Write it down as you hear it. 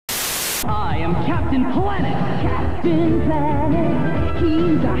I am Captain Planet. Captain Planet,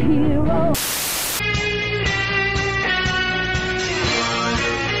 he's our hero.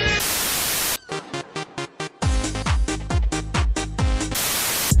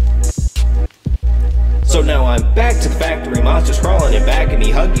 So now I'm back to the factory, monsters crawling and backing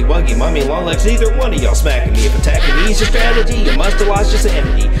me. Huggy wuggy, mommy long legs, neither one of y'all smacking me. If attacking me is your strategy, you must have lost your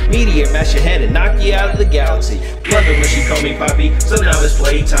sanity. Meteor mash your head and knock you out of the galaxy. Mother when she call me Poppy, so now it's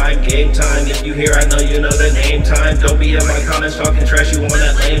playtime, game time. If you hear I know you know the name time. Don't be in my comments talking trash, you want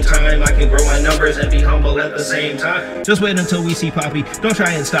that lame time. I can grow my numbers and be humble at the same time. Just wait until we see Poppy, don't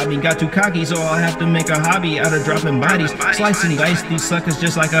try and stop me. Got too cocky, so I'll have to make a hobby out of dropping bodies. Slice and dice these suckers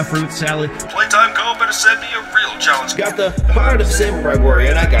just like a fruit salad. Playtime go, better send me a real challenge. Got the heart of Samurai Warrior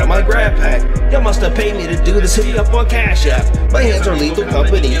and I got my grab pack. Y'all must have paid me to do this, hit me up on Cash App. My hands are lethal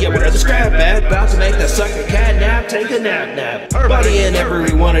company, yeah, where the scrap at? About to make that sucker cat nap, take a nap. Body in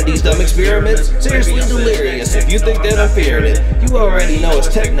every one of these dumb experiments. Seriously delirious, if you think that I'm fearing it. You already know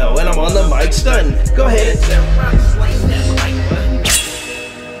it's techno and I'm on the mic stunting. Go ahead and slay that like button.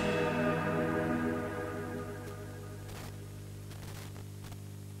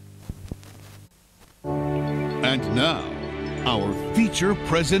 And now, our feature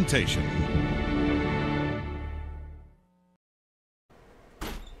presentation.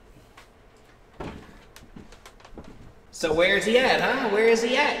 So where's he at, huh? Where is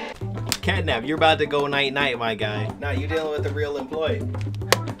he at? Catnap, you're about to go night-night, my guy. Nah, you're dealing with a real employee.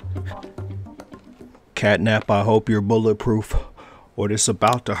 Catnap, I hope you're bulletproof, or this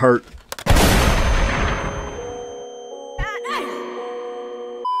about to hurt.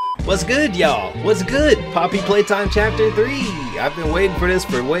 What's good, y'all? What's good? Poppy Playtime Chapter 3. I've been waiting for this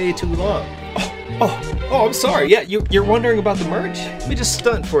for way too long. Oh, I'm sorry. Yeah, you're wondering about the merch? Let me just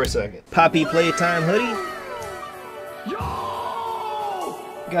stunt for a second. Poppy Playtime hoodie.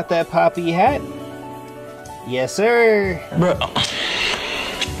 Got that Poppy hat? Yes, sir. Bro.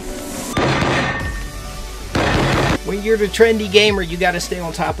 When you're the trendy gamer, you gotta stay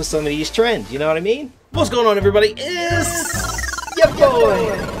on top of some of these trends, you know what I mean? What's going on, everybody? It's your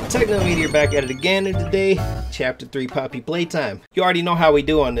boy, TechnoMeteor, back at it again, and today, Chapter 3 Poppy Playtime. You already know how we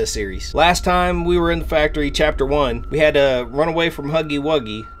do on this series. Last time we were in the factory, Chapter 1, we had to run away from Huggy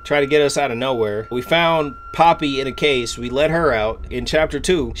Wuggy, try to get us out of nowhere. We found Poppy in a case, we let her out. In Chapter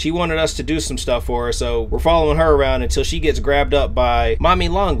 2, she wanted us to do some stuff for her, so we're following her around until she gets grabbed up by Mommy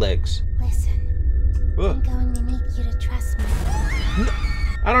Longlegs. Listen, I'm going to need you to trust me.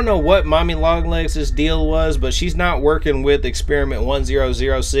 I don't know what Mommy Longlegs' deal was, but she's not working with Experiment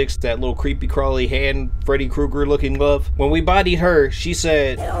 1006, that little creepy crawly hand Freddy Krueger looking glove. When we bodied her, she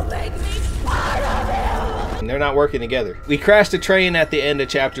said, "It'll make me part of it." And they're not working together. We crashed a train at the end of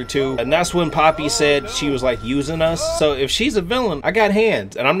Chapter 2, and that's when Poppy said she was like using us. So if she's a villain, I got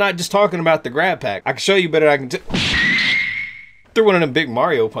hands, and I'm not just talking about the grab pack. I can show you better than I can threw one of them big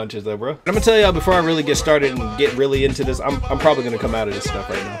Mario punches though, bro. I'm gonna tell y'all before I really get started and get really into this, I'm probably gonna come out of this stuff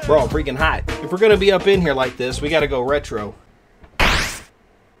right now. Bro, I'm freaking hot. If we're gonna be up in here like this, we gotta go retro.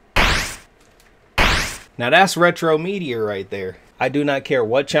 Now that's retro Meteor right there. I do not care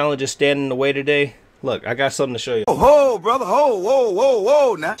what challenge is standing in the way today. Look, I got something to show you. Oh, ho, brother, ho,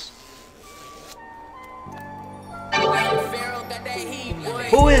 whoa, now.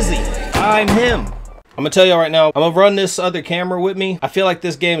 Who is he? I'm him. I'm gonna tell y'all right now, I'm gonna run this other camera with me. I feel like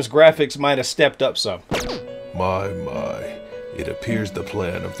this game's graphics might have stepped up some. My, it appears the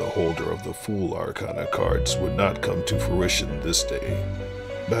plan of the holder of the Fool Arcana cards would not come to fruition this day.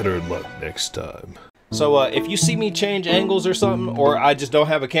 Better luck next time. So if you see me change angles or something, or I just don't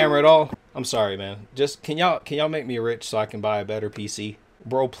have a camera at all, I'm sorry, man. Just, can y'all make me rich so I can buy a better PC?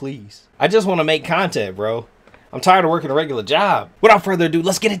 Bro, please. I just wanna make content, bro. I'm tired of working a regular job. Without further ado,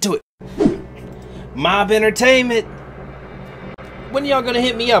 let's get into it. Mob Entertainment. When y'all gonna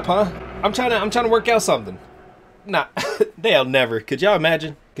hit me up, huh? I'm trying to work out something. Nah, they'll never. Could y'all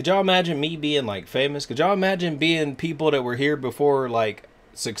imagine? Could y'all imagine me being like famous? Could y'all imagine being people that were here before like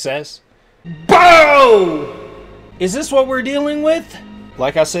success? Bow! Is this what we're dealing with?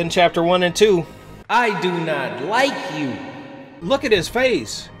 Like I said in Chapter 1 and 2, I do not like you. Look at his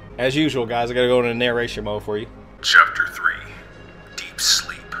face. As usual, guys, I gotta go into narration mode for you. Chapter 3, Deep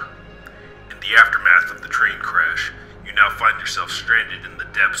Sleep. In the aftermath of the train crash, you now find yourself stranded in the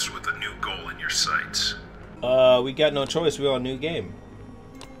depths with a new goal in your sights. We got no choice. We're on a new game.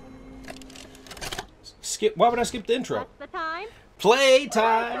 Skip. Why would I skip the intro? What's the time?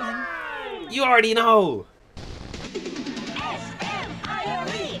 Playtime. You already know.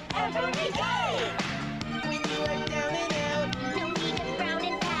 S-M-I-O-E every day. When you are down and out, don't need it brown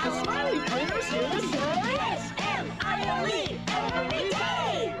and foul. S-M-I-O-E every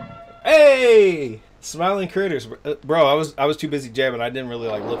day. Hey! Smiling critters. Bro, I was too busy jamming. I didn't really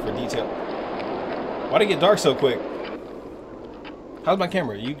like look for detail. Why'd it get dark so quick? How's my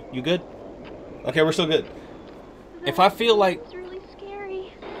camera? You good? Okay, we're still good. If I feel like It's really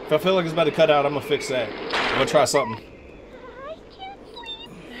scary. if I feel like it's about to cut out, I'm gonna fix that. I'm gonna try something. I can't sleep.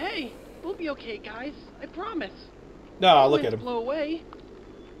 Hey, we'll be okay, guys. I promise. No, look Winds at him. blow away.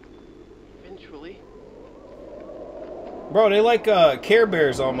 Eventually. Bro, they like Care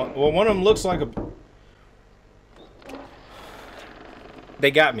Bears almost. Well, one of them looks like a...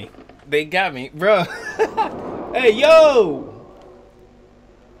 They got me. They got me. Bro. Hey, yo!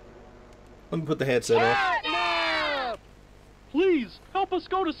 Let me put the headset on. Catnap! Please, help us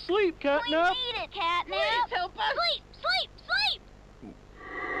go to sleep, We Catnap. need it, Catnap. Please help us. Sleep, sleep, sleep.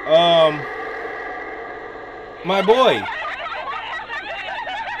 My boy.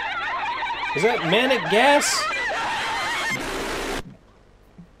 Is that manic gas?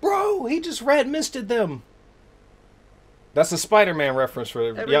 Bro, he just red misted them. That's a Spider-Man reference for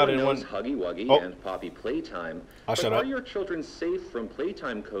y'all Everyone didn't knows want. Huggy Wuggy Oh. and Poppy Playtime. I'll but shut are up. your children safe from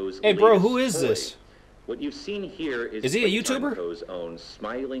Playtime Co's Hey, bro, who latest is toy? this? What you've seen here Is he a Playtime YouTuber? Co's own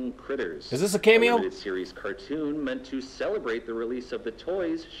Smiling Critters. Is this a cameo? limited series cartoon meant to celebrate the release of the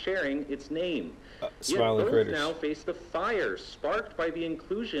toys sharing its name. Smiling Yet both Critters. now face the fire sparked by the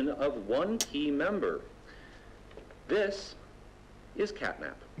inclusion of one key member. This is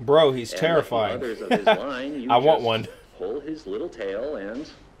Catnap. Bro, he's And terrifying. like the others of his line, you I want just one. Pull his little tail and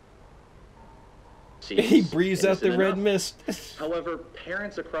He seems breathes out the innocent red enough. mist. However,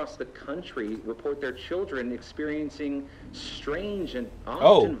 parents across the country report their children experiencing strange and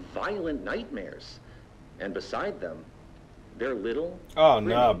often violent nightmares. And beside them, their little Oh, pretty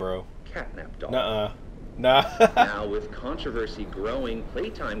nah, bro. catnap doll. Nuh-uh. Nah. Now, with controversy growing,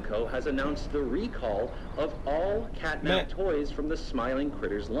 Playtime Co. has announced the recall of all catnap Man. toys from the Smiling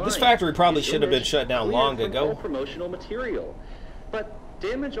Critters line. This factory probably The should have been image shut down cleared long from ago. all promotional material. But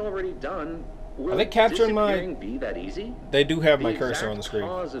damage already done. Will Are they capturing my- disappearing be that easy? They do have my The cursor on the exact screen.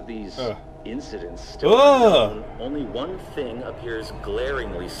 cause of these Ugh. incidents still Ugh. unknown. Only one thing appears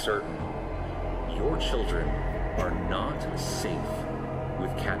glaringly certain. Your children are not safe with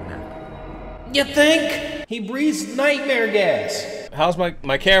catnap. You think? He breathes nightmare gas. How's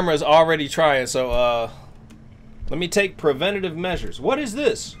my camera's already trying, so let me take preventative measures. What is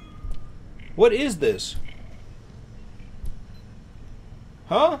this? What is this?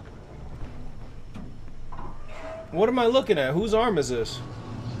 Huh? What am I looking at? Whose arm is this?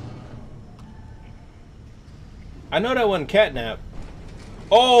 I know that wasn't catnap.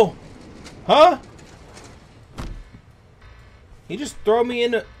 Oh! Huh? He just throw me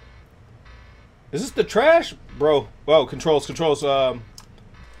in the... Is this the trash? Bro. Whoa, controls. This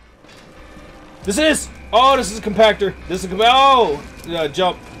is... Oh, this is a compactor. This is a oh!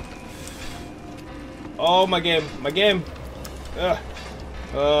 Jump. Oh, my game. Ugh.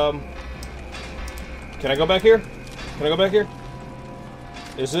 Can I go back here? Can I go back here?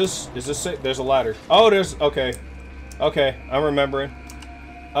 Is this safe? There's a ladder. Oh, there's... Okay. Okay, I'm remembering.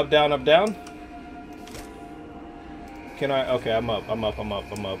 Up, down, up, down. Can I... Okay, I'm up.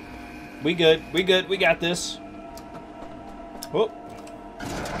 We good. We got this. Whoop.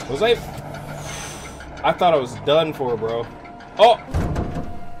 Was I thought I was done for, bro. Oh!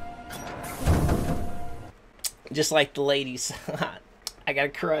 Just like the ladies. I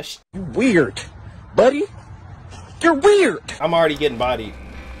got crushed. Weird, buddy. You're weird. I'm already getting bodied.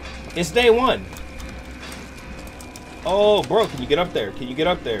 It's day one. Oh, bro, can you get up there?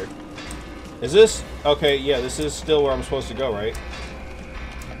 Is this... Okay, yeah, this is still where I'm supposed to go, right?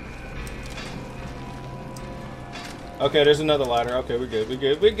 Okay, there's another ladder. Okay, we're good.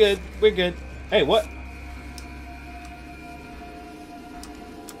 Hey, what?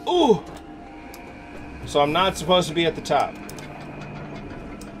 Ooh! So I'm not supposed to be at the top.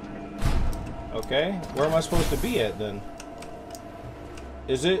 Okay, where am I supposed to be at then?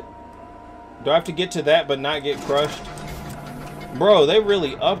 Is it... Do I have to get to that but not get crushed? Bro, they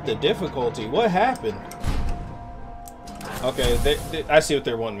really upped the difficulty. What happened? Okay, I see what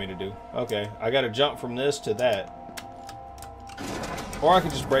they're wanting me to do. Okay, I gotta jump from this to that. Or I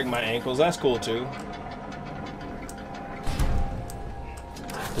could just break my ankles. That's cool too.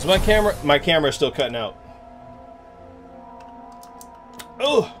 Is my camera... My camera's still cutting out.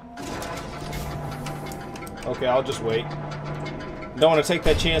 Oh! Okay, I'll just wait. Don't want to take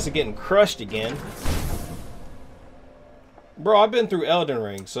that chance of getting crushed again. Bro, I've been through Elden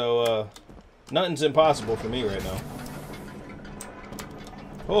Ring, so nothing's impossible for me right now.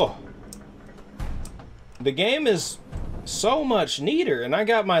 Oh. The game is so much neater, and I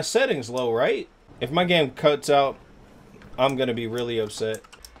got my settings low, right? If my game cuts out, I'm gonna be really upset.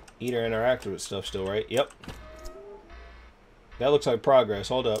 Eat or interact with stuff still, right? Yep. That looks like progress.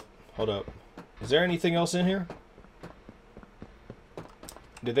 Hold up. Hold up. Is there anything else in here?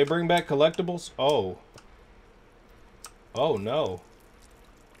 Did they bring back collectibles? Oh. Oh, no.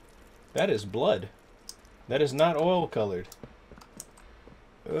 That is blood. That is not oil colored.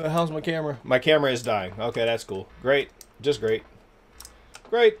 How's my camera? My camera is dying. Okay, that's cool. Great. Just great.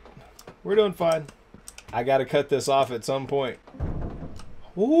 Great. We're doing fine. I gotta cut this off at some point.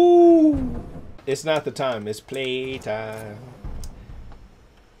 Woo! It's not the time. It's playtime.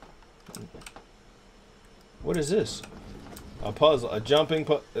 What is this? A puzzle. A jumping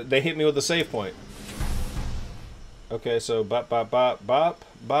puzzle. They hit me with a save point. Okay, so bop, bop, bop, bop,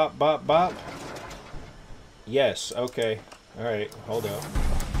 bop, bop, bop. Yes, okay. Alright, hold up.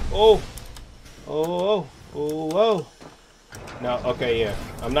 Oh! Oh, oh, oh, oh. No, okay, yeah.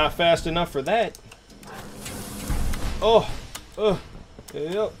 I'm not fast enough for that. Oh!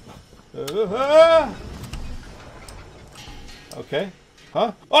 Yep. Okay.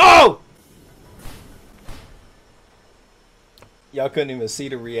 Huh? Oh! Y'all couldn't even see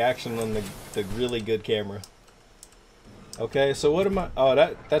the reaction on the really good camera. Okay, so what am I... Oh,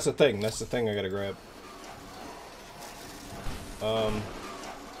 that's the thing. That's the thing I gotta grab. Oh,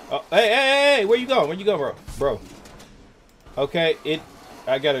 hey, where you going? Where you going, bro? Okay,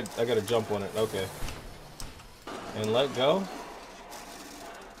 I gotta jump on it. Okay. And let go.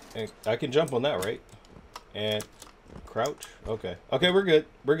 And I can jump on that, right? And crouch. Okay. Okay, we're good.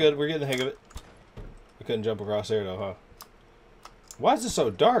 We're good. We're getting the hang of it. I couldn't jump across there though, huh? Why is it so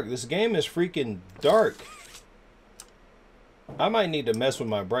dark? This game is freaking dark. I might need to mess with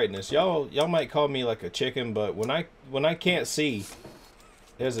my brightness. Y'all might call me like a chicken, but when I can't see,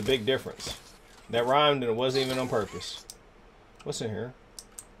 there's a big difference. That rhymed and it wasn't even on purpose. What's in here?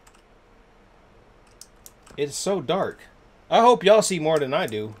 It's so dark. I hope y'all see more than I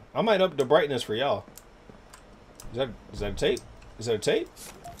do. I might up the brightness for y'all. Is that a tape? Is that a tape?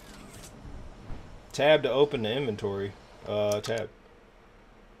 Tab to open the inventory. Tab.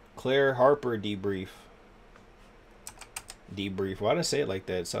 Claire Harper debrief. Debrief. Why did I say it like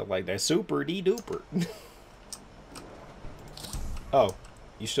that? It sounds like that. Super de-duper. Oh.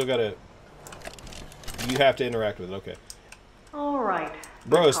 You still gotta... You have to interact with it. Okay. Alright.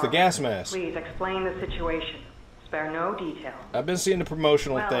 Bro, it's the gas mask. Please explain the situation. Spare no detail. I've been seeing the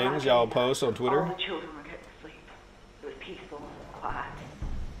promotional things y'all post on Twitter. All the children were getting sleep. It was peaceful, quiet.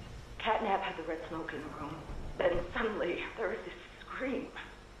 Catnap had the red smoke in the room. Then suddenly, there was this scream.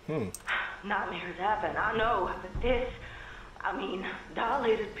 Nightmares happen, I know, but this... I mean,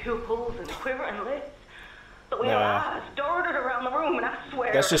 dilated pupils and quivering lips. The way her eyes darted around the room, and I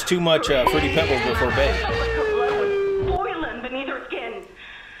swear... That's just too much Fruity Pebbles before bed. Her blood was boiling beneath her skin.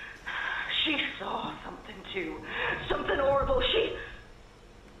 She saw something, too. Something horrible.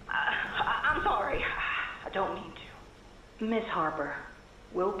 I'm sorry. I don't mean to. Miss Harper,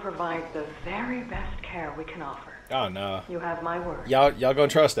 we'll provide the very best care we can offer. Oh, no. You have my word. Y'all gonna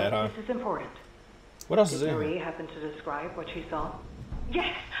trust that, huh? This is important. What else is in here? Did here? Marie happen to describe what she saw?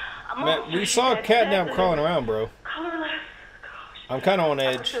 Yes. Man, we saw Catnap crawling around, bro. Colorless. Gosh. I'm kind of on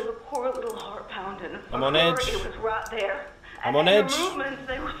edge. I feel the poor little heart pounding. I'm on edge. It was right there. I'm on edge. The movements,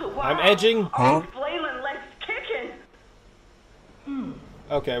 they were so wild. I'm edging. Arms flailing, legs kicking.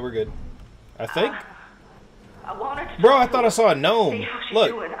 Okay, we're good. I think. I wanted to Bro, I thought I saw a gnome.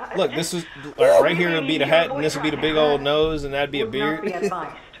 Look, this is right here would be the hat, and this would be the big old nose, and that'd be a beard. Be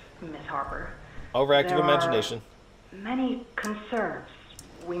advised, Miss Harper. Overactive imagination. Many concerns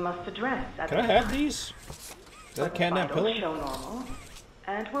we must address. Can I have these? Is that a Catnap pillow? Show normal,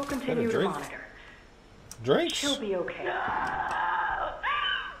 and we'll continue to monitor. Drinks? She'll be okay.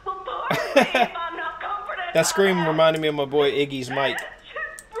 That scream reminded me of my boy Iggy's mic.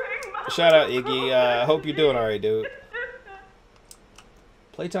 Shout out Iggy. I hope you're doing alright, dude.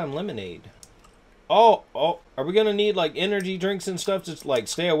 Playtime Lemonade. Oh, are we gonna need like energy drinks and stuff to like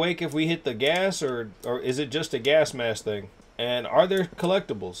stay awake if we hit the gas, or is it just a gas mask thing? And are there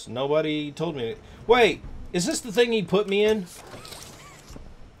collectibles? Nobody told me. Wait, is this the thing he put me in?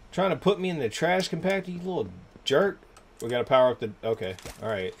 Trying to put me in the trash compactor, you little jerk. We gotta power up the... Okay,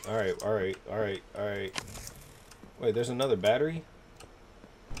 alright. Wait, there's another battery?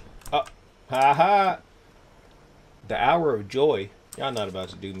 Oh, haha. The hour of joy. Y'all not about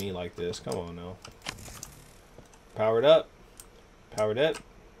to do me like this. Come on now. Powered up. Powered up.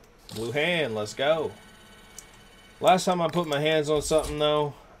 Blue hand, let's go. Last time I put my hands on something,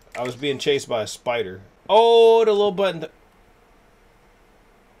 though, I was being chased by a spider. Oh, the little button.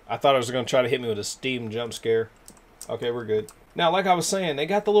 I thought it was going to try to hit me with a steam jump scare. Okay, we're good. Now, like I was saying, they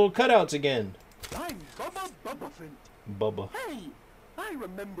got the little cutouts again. I'm Bubba Bubba Friend. Bubba. Hey, I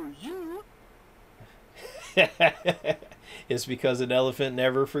remember you. It's because an elephant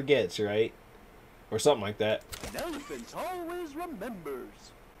never forgets, right? Or something like that. An elephant always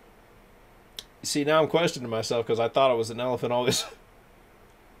remembers. See, now I'm questioning myself because I thought it was an elephant always.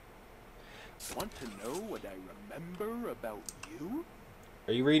 Want to know what I remember about you?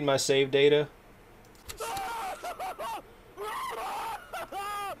 Are you reading my save data?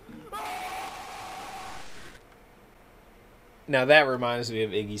 Now that reminds me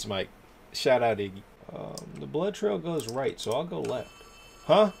of Iggy's mic. Shout out Iggy. The blood trail goes right, so I'll go left.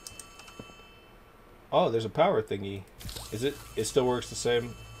 Huh? Oh, there's a power thingy. Is it? It still works the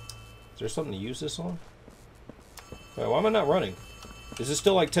same. Is there something to use this on? Wait, why am I not running? Is it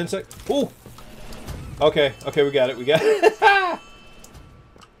still like 10 seconds? Ooh! Okay, okay, we got it, we got it.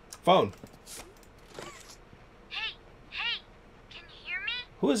 Phone. Hey, can you hear me?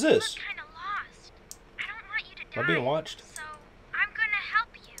 Who is this? I'm kinda lost. I don't want you to die. Am I being watched? So, I'm gonna help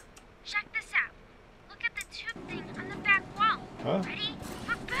you. Check this out. Look at the tube thing on the back wall. Huh? Ready?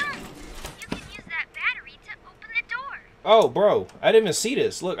 Boom! You can use that battery to open the door. Oh, bro, I didn't even see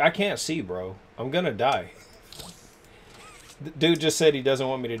this. Look, I can't see, bro. I'm gonna die. Dude just said he doesn't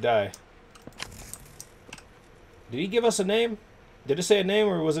want me to die. Did he give us a name? Did it say a name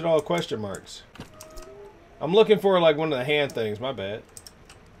or was it all question marks? I'm looking for like one of the hand things, my bad.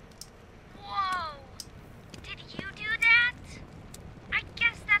 Whoa! Did you do that? I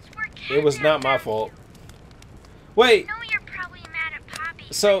guess that's where It was not my fault. Wait, I know you're probably mad at Poppy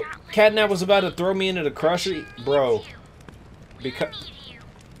for so not letting Catnap was us about to leave. throw me into the crusher? She Bro, needs you. We because need you.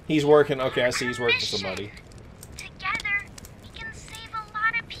 he's working. Okay, I see he's working for somebody. Together, we can save a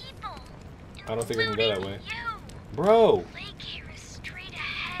lot of people. I don't think I can go that way. including you. Bro! Lake is straight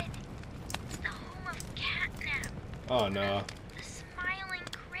ahead. It's the home of Catnap. Oh, no. The smiling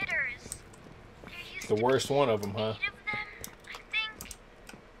critters. There used The to worst be one of them, huh? 8 of them, I think.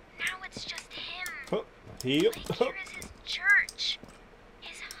 Now it's just him. Yep. Lake here is his church.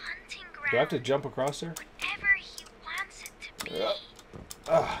 His hunting ground. Do I have to jump across there? Whatever he wants it to be. Yep.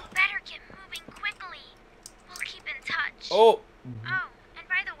 Ah. Better get moving quickly. We'll keep in touch. Oh! Oh, and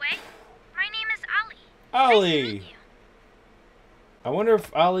by the way, my name is Ali. Ollie! I wonder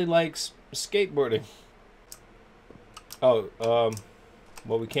if Ollie likes skateboarding. Oh,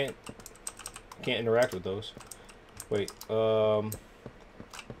 well, we can't interact with those. Wait, I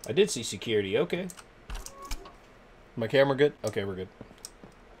did see security. Okay. My camera good? Okay, we're good.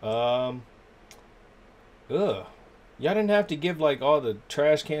 Ugh. Y'all didn't have to give like all the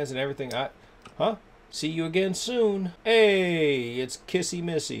trash cans and everything. Huh? See you again soon. Hey, it's Kissy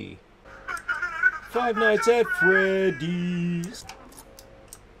Missy. Five Nights at Freddy's.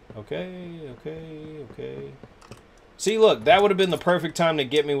 Okay. See, look, that would have been the perfect time to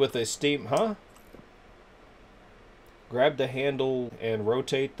get me with a steam, huh? Grab the handle and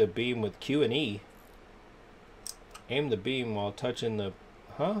rotate the beam with Q and E. Aim the beam while touching the,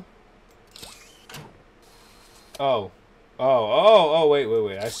 huh? Oh,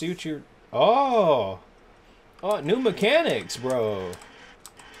 wait. I see what you're, oh, new mechanics, bro.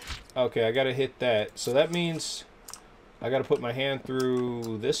 Okay, I gotta hit that. So that means I gotta put my hand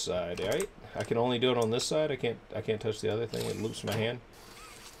through this side, right? I can only do it on this side. I can't touch the other thing. It loops my hand.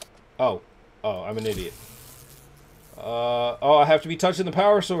 Oh, I'm an idiot. I have to be touching the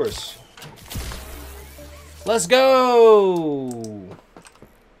power source. Let's go!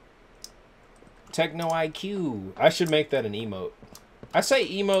 Techno IQ. I should make that an emote. I say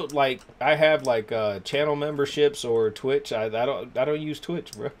emote like I have like channel memberships or Twitch. I don't use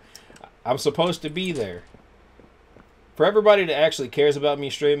Twitch, bro. I'm supposed to be there. For everybody that actually cares about me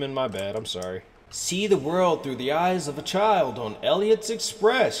streaming, my bad. I'm sorry. See the world through the eyes of a child on Elliot's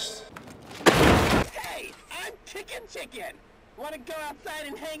Express. Hey, I'm Chicken. Want to go outside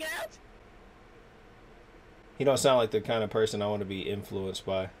and hang out? He don't sound like the kind of person I want to be influenced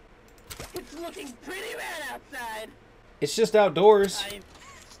by. It's looking pretty rad outside. It's just outdoors. I've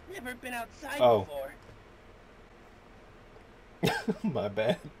never been outside before. before. My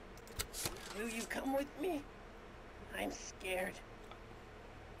bad. Will you come with me? I'm scared.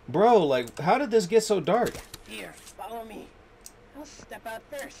 Bro, like, how did this get so dark? Here, follow me. I'll step out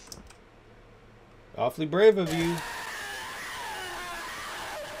first. Awfully brave of you.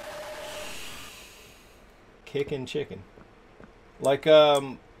 Kicking chicken. Like,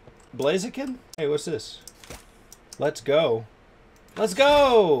 Blaziken? Hey, what's this? Let's go. Let's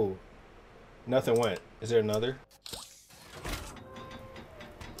go! Nothing went. Is there another?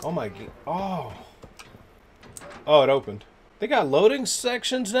 Oh my god. Oh. Oh, it opened. They got loading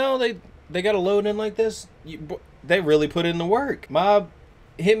sections now? They got to load in like this? They really put in the work. Mob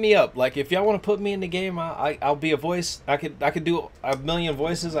hit me up. Like, if y'all want to put me in the game, I'll be a voice. I could do a million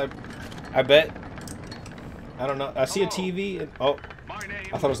voices. I bet. I don't know. I see a TV. And, oh,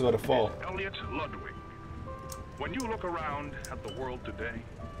 I thought it was about to fall. Elliot Ludwig. When you look around at the world today,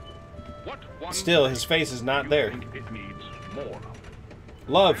 what one still his face is not there. It needs more.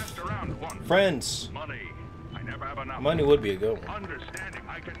 Love, friends. Money. I never have enough. Money would be a good one. Understanding.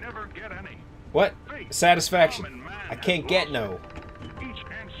 I can never get any. What? Satisfaction. I can't get no. Each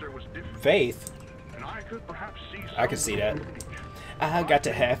answer was different. Faith. And I could perhaps see I can see that. I got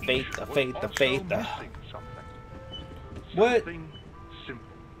to have faith, the faith, the faith. What?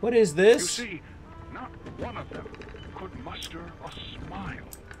 What is this? You see, not one of them could muster a smile.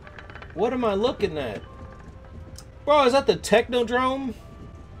 What am I looking at? Bro, is that the Technodrome?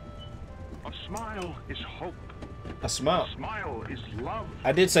 A smile is hope. A smile. A smile is love.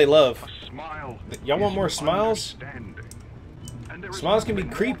 I did say love. A smile. Y'all want more smiles? Smiles can be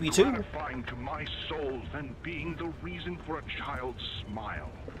creepy too. Gratifying to my soul than being the reason for a child's smile.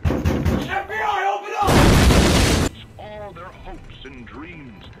 FBI, open up! It's all their hopes and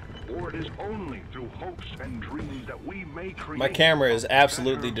dreams, or it is only through hopes and dreams that we may create. My camera is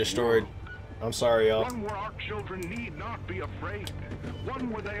absolutely destroyed. I'm sorry, y'all. One where our children need not be afraid.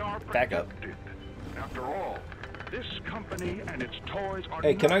 One where they are protected. Back up. After all, this company and its toys are.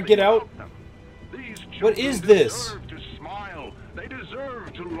 Hey, can I get out? What is this? Deserve to smile. They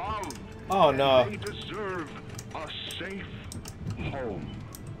deserve to love. Oh no. They deserve a safe home.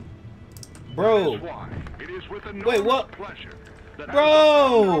 Bro. That is why it is with wait, what? Pleasure that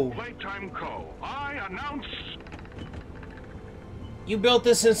bro. Playtime Co. I announce. You built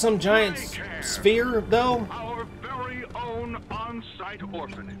this in some giant sphere, though? Our very own on-site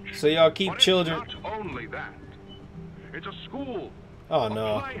orphanage. So y'all keep children. Not only that, it's a school. Oh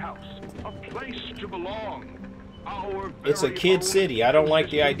no. A playhouse, a place to belong. It's a kid city. I don't like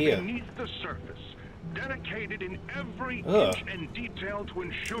the idea. Beneath the surface, dedicated in every inch and detail to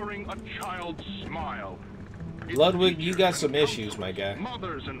ensuring a child's smile. Ludwig, you got some issues, my guy.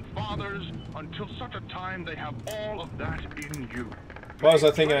 Mothers and fathers, until such a time they have all of that in you. Why was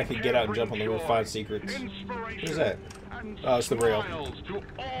I thinking I could get out and jump on the roof, find secrets? What is that? Oh, it's the rail. To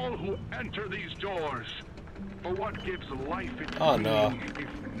all who enter these doors. For what gives life its no.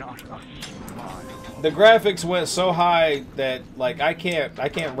 if not a smile? The graphics went so high that like I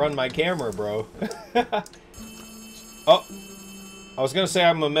can't run my camera, bro. Oh, I was gonna say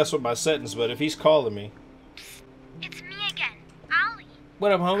I'm gonna mess with my settings, but if he's calling me. It's me again, Ollie.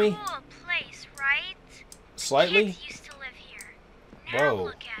 What up, homie? Cool place, right? Slightly? Kids used to live here. Now bro.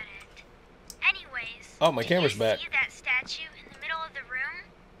 Look at it. Anyways, oh, my camera's back. See that statue in the middle of the room?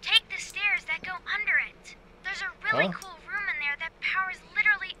 Take the stairs that go under it. There's a really cool room in there that powers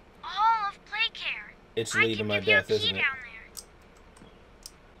literally all of Playcare. It's leading my death, isn't it?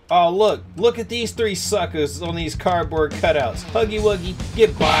 Oh, look at these three suckers on these cardboard cutouts. Huggy Wuggy,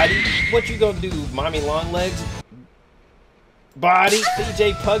 get body. What you gonna do, mommy long legs? Body.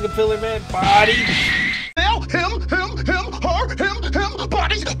 PJ Pug and Filler Man, body. Hell, him, her, him,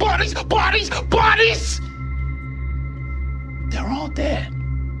 bodies. They're all dead.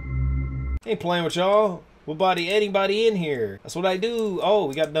 Ain't playing with y'all. We'll body anybody in here. That's what I do. Oh,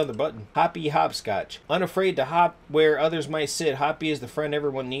 we got another button. Hoppy Hopscotch. Unafraid to hop where others might sit, Hoppy is the friend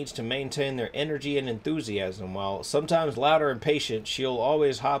everyone needs to maintain their energy and enthusiasm. While sometimes loud or impatient, she'll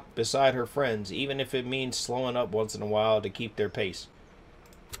always hop beside her friends, even if it means slowing up once in a while to keep their pace.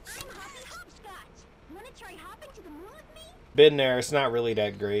 Been there, it's not really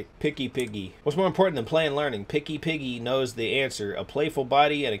that great. Picky Piggy. What's more important than play and learning? Picky Piggy knows the answer. A playful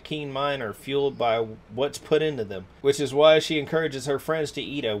body and a keen mind are fueled by what's put into them, which is why she encourages her friends to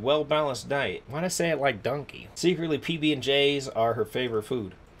eat a well-balanced diet. Why'd I say it like donkey? Secretly, PB&J's are her favorite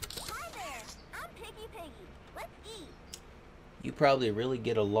food. Hi there, I'm Piggy Piggy. Let's eat. You probably really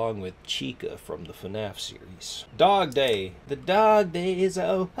get along with Chica from the FNAF series. Dog Day. The dog day is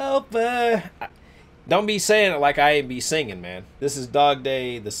over. Don't be saying it like I ain't be singing, man. This is Dog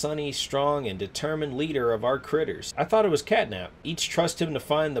Day, the sunny, strong, and determined leader of our critters. I thought it was Catnap. Each trust him to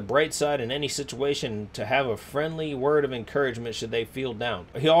find the bright side in any situation, to have a friendly word of encouragement should they feel down.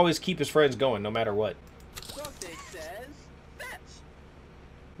 He'll always keep his friends going, no matter what.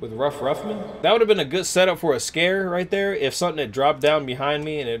 With Rough Ruffman? That would have been a good setup for a scare right there, if something had dropped down behind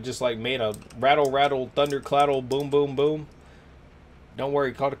me and it just like made a rattle, rattle, thunder, claddle, boom, boom, boom. Don't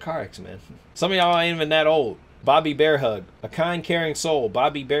worry, call the car accident, man. Some of y'all ain't even that old. Bobby Bear Hug. A kind, caring soul,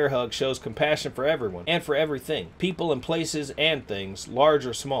 Bobby Bear Hug shows compassion for everyone and for everything. People and places and things, large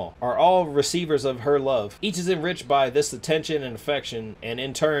or small, are all receivers of her love. Each is enriched by this attention and affection, and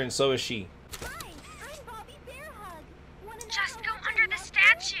in turn, so is she. Just go under the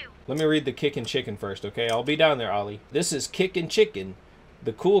statue. Let me read the Kickin' Chicken first, okay? I'll be down there, Ollie. This is Kickin' Chicken,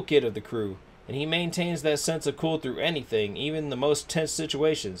 the cool kid of the crew, and he maintains that sense of cool through anything, even the most tense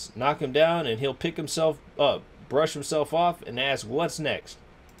situations. Knock him down, and he'll pick himself up, brush himself off, and ask what's next.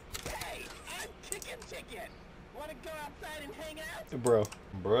 Hey, I'm Chicken. Wanna go outside and hang out?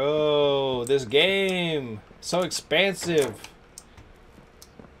 Bro, this game, so expansive.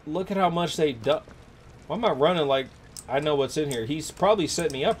 Look at how much they do. Why am I running like I know what's in here? He's probably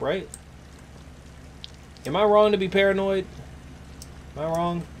setting me up, right? Am I wrong to be paranoid? Am I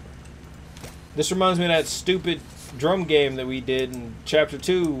wrong? This reminds me of that stupid drum game that we did in Chapter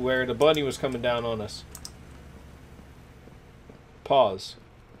 2 where the bunny was coming down on us. Pause.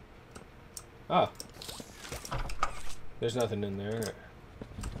 Ah. There's nothing in there.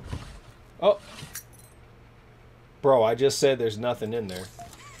 Oh. Bro, I just said there's nothing in there.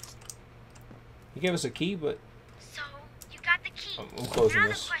 He gave us a key, but... So, you got the key. I'm closing now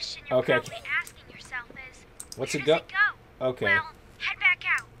this. The question you're okay. probably asking yourself is, what's where it does go? it go? Okay. Well, head back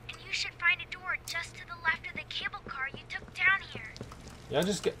out, and you should find a door just to the left of the cable car you took down here. Y'all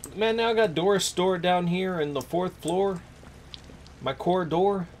just get... Man, now I got doors stored down here in the 4th floor. My core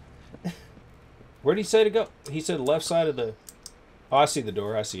door. Where did he say to go? He said left side of the... Oh, I see the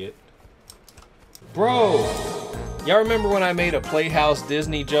door. I see it. Bro! Y'all remember when I made a Playhouse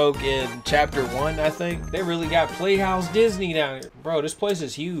Disney joke in Chapter 1, I think? They really got Playhouse Disney down here. Bro, this place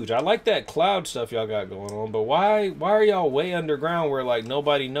is huge. I like that cloud stuff y'all got going on, but why are y'all way underground where, like,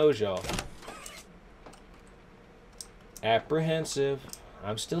 nobody knows y'all? Apprehensive.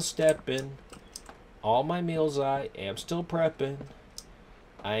 I'm still stepping. All my meals I am still prepping.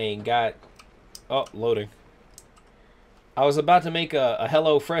 I ain't got... Oh, loading. I was about to make a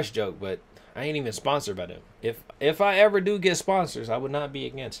Hello Fresh joke, but I ain't even sponsored by them. If I ever do get sponsors, I would not be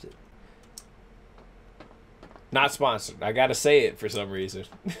against it. Not sponsored. I gotta say it for some reason.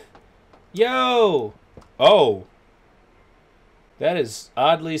 Yo! Oh. That is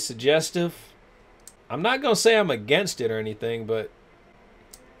oddly suggestive. I'm not gonna say I'm against it or anything, but...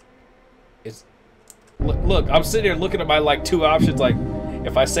 It's... Look, I'm sitting here looking at my, like, 2 options, like...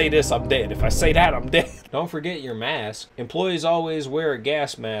 If I say this, I'm dead. If I say that, I'm dead. Don't forget your mask. Employees always wear a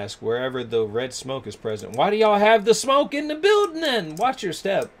gas mask wherever the red smoke is present. Why do y'all have the smoke in the building then? Watch your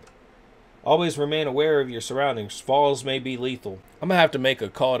step. Always remain aware of your surroundings. Falls may be lethal. I'm gonna have to make a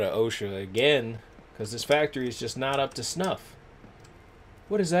call to OSHA again, because this factory is just not up to snuff.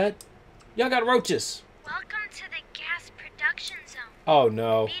 What is that? Y'all got roaches. Welcome to the gas production zone. Oh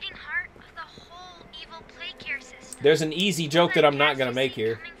no. The beating heart of the whole evil play care system. There's an easy joke that I'm not gonna make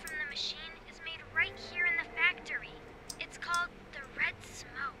here. Coming from the machine is made right here in the factory. It's called the red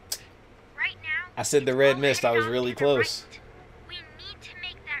smoke. Right now, I said the red mist. I was really close. Right. We need to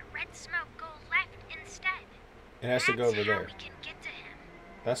make that red smoke go left instead. It has to go over there. We can get to him.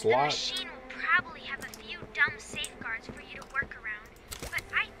 That's the locked. Machine will probably have a few dumb safeguards for you to work around, but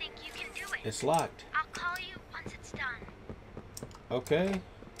I think you can do it. It's locked. I'll call you once it's done. Okay.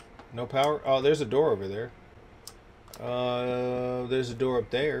 No power. Oh, there's a door over there. There's a door up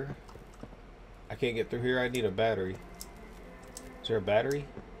there. I can't get through here. I need a battery. Is there a battery?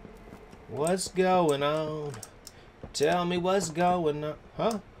 What's going on? Tell me what's going on.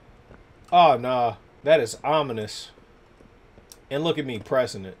 Huh? Oh, nah. That is ominous. And look at me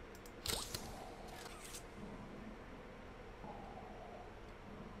pressing it.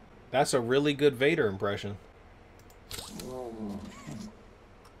 That's a really good Vader impression.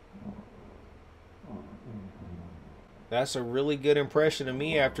 That's a really good impression of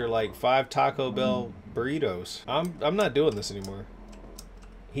me after like 5 Taco Bell burritos. I'm not doing this anymore.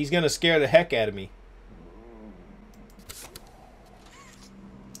 He's gonna scare the heck out of me.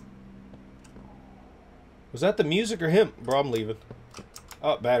 Was that the music or him? Bro, I'm leaving.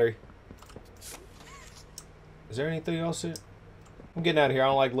 Oh, battery. Is there anything else here? I'm getting out of here. I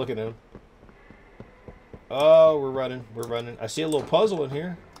don't like looking at him. Oh, we're running. We're running. I see a little puzzle in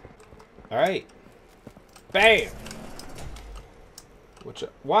here. Alright. Bam! Which,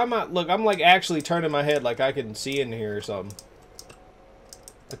 why am I... Look, I'm like actually turning my head like I can see in here or something.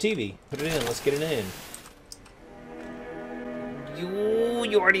 A TV. Put it in. Let's get it in.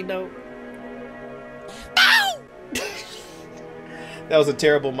 You already know. That was a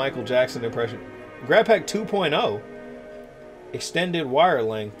terrible Michael Jackson impression. Grab Pack 2.0. Extended wire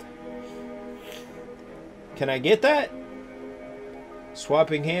length. Can I get that?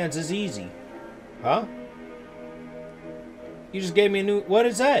 Swapping hands is easy. Huh? You just gave me a new... What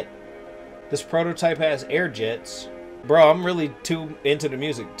is that? This prototype has air jets. Bro, I'm really too into the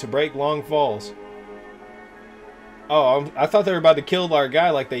music. To break long falls. Oh, I thought they were about to kill our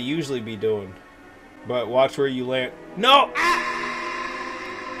guy like they usually be doing. But watch where you land. No!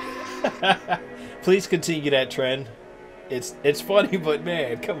 Please continue that trend. It's funny, but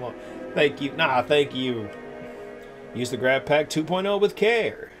man, come on. Thank you. Nah, thank you. Use the grab pack 2.0 with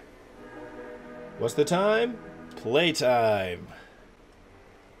care. What's the time? Playtime.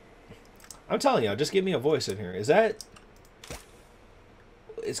 I'm telling y'all, just give me a voice in here. Is that...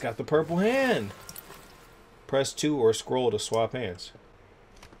 It's got the purple hand. Press 2 or scroll to swap hands.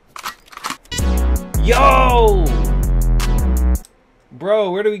 Yo!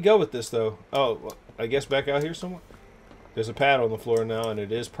 Bro, where do we go with this, though? Oh, I guess back out here somewhere? There's a pad on the floor now, and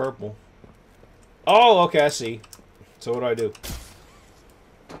it is purple. Oh, okay, I see. So what do?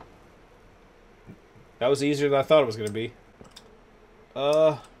 That was easier than I thought it was going to be.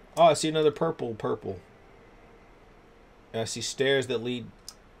 Oh, I see another purple. And I see stairs that lead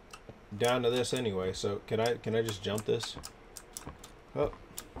down to this anyway. So can I just jump this? Oh,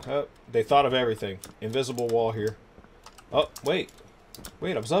 they thought of everything. Invisible wall here. Oh, wait,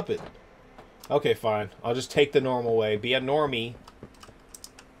 I was up it. Okay, fine. I'll just take the normal way. Be a normie.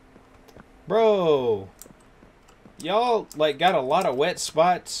 Bro, y'all like got a lot of wet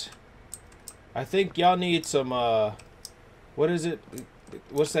spots. I think y'all need some what is it?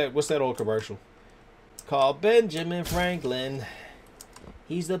 What's that old commercial? Call Benjamin Franklin.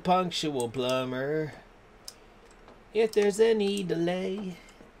 He's the punctual plumber. If there's any delay,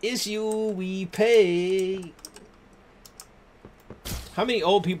 it's you we pay. How many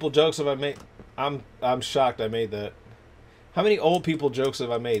old people jokes have I made? I'm shocked I made that. How many old people jokes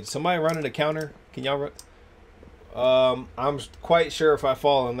have I made? Somebody running a counter? Can y'all run? I'm quite sure if I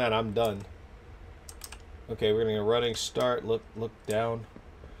fall on that, I'm done. Okay, we're gonna get a running start. Look down.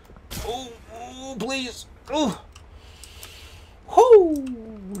 Oh, please. Oh.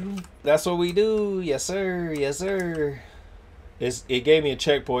 Whoo. That's what we do. Yes, sir. Yes, sir. It gave me a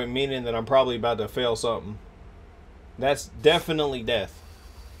checkpoint, meaning that I'm probably about to fail something. That's definitely death.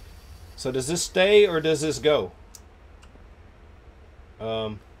 So does this stay or does this go?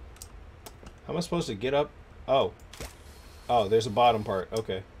 How am I supposed to get up? Oh, there's a bottom part.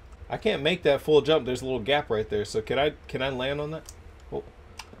 Okay, I can't make that full jump. There's a little gap right there. So can I land on that? Oh,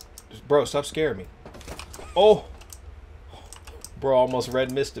 bro, stop scaring me. Oh, bro, almost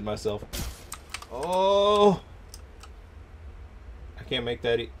red misted myself. Oh, I can't make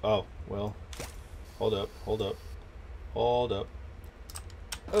that. Oh well, hold up.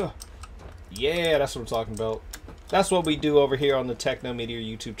 Ugh. Yeah, that's what I'm talking about. That's what we do over here on the TechnoMeteor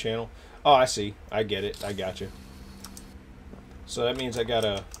YouTube channel. Oh, I see. I get it. I got you. So that means I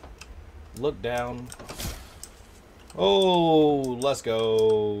gotta look down. Oh, let's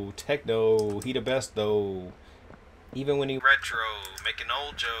go. Techno. He the best, though. Even when he retro, making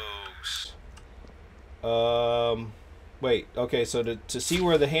old jokes. Wait. Okay, so to see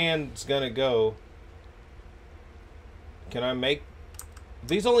where the hand's gonna go, can I make...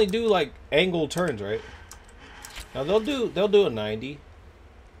 These only do, like, angled turns, right? Now, they'll do a 90.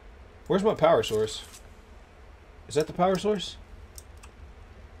 Where's my power source? Is that the power source?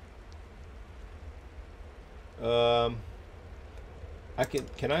 Can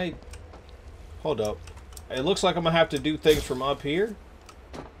I... Hold up. It looks like I'm gonna have to do things from up here.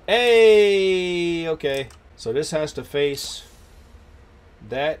 Hey! Okay. So this has to face...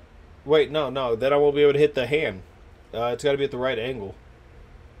 that... Wait, no. Then I won't be able to hit the hand. It's gotta be at the right angle.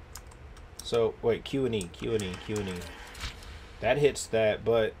 So, wait, Q and E. That hits that,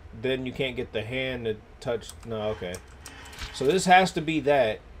 but then you can't get the hand to touch... No, okay. So this has to be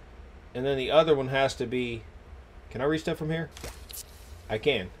that. And then the other one has to be... Can I reach that from here? I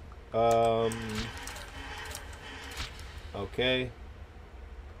can. Okay.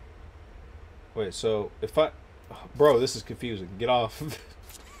 Wait, so if I... Bro, this is confusing. Get off.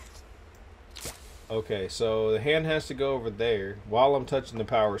 Okay, so the hand has to go over there while I'm touching the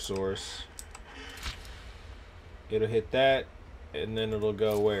power source. It'll hit that, and then it'll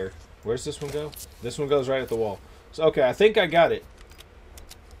go where? Where's this one go? This one goes right at the wall. So, okay, I think I got it.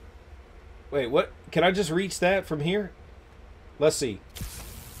 Wait, what? Can I just reach that from here? Let's see.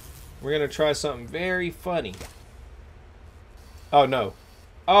 We're going to try something very funny. Oh, no.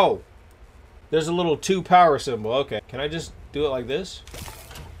 Oh! There's a little 2 power symbol. Okay. Can I just do it like this?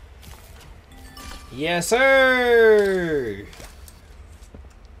 Yes, sir!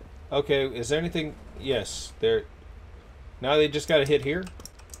 Okay, is there anything... Yes, there... Now they just gotta hit here?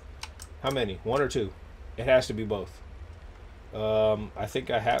 How many? 1 or 2? It has to be both. I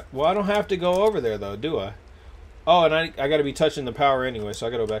think I have... Well, I don't have to go over there, though, do I? Oh, and I gotta be touching the power anyway, so I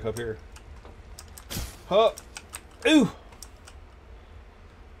gotta go back up here. Huh! Ooh!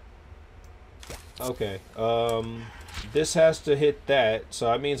 Okay, this has to hit that, so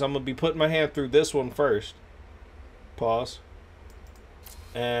that means I'm gonna be putting my hand through this one first. Pause.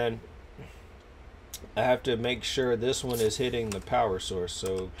 And I have to make sure this one is hitting the power source.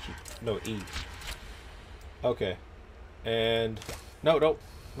 So, no, E. Okay. And, no,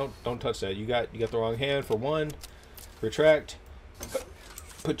 don't touch that. You got the wrong hand for one. Retract.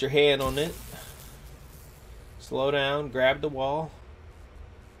 Put your hand on it. Slow down. Grab the wall.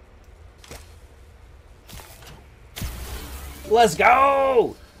 Let's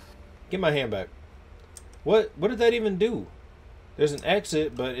go! Get my hand back. What did that even do? There's an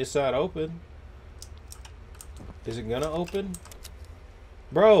exit, but it's not open. Is it gonna open?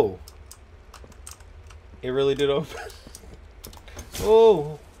 Bro! It really did open.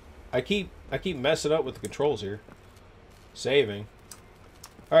 Oh! I keep messing up with the controls here. Saving.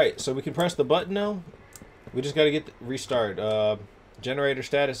 Alright, so we can press the button now. We just gotta get restart. Generator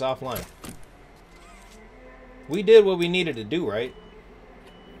status offline. We did what we needed to do, right?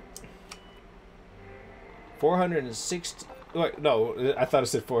 460. Wait, no, I thought it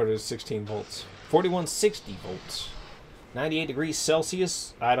said 416 volts. 4160 volts. 98 degrees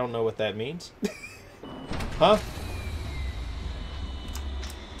Celsius. I don't know what that means. Huh?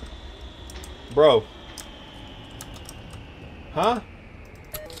 Bro. Huh?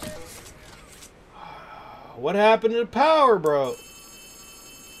 What happened to the power, bro?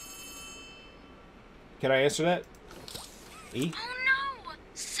 Can I answer that? E? Oh no!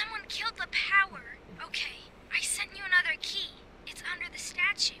 Someone killed the power. Okay, I sent you another key. It's under the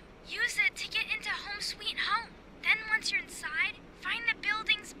statue. Use it to get into Home Sweet Home. Then once you're inside, find the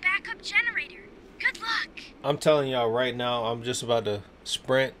building's backup generator. Good luck! I'm telling y'all right now, I'm just about to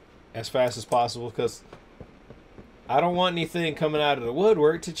sprint as fast as possible because I don't want anything coming out of the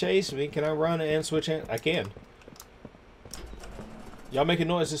woodwork to chase me. Can I run and switch hands? I can. Y'all making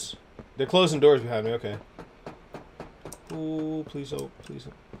noises. They're closing doors behind me. Okay. Ooh, please oh, please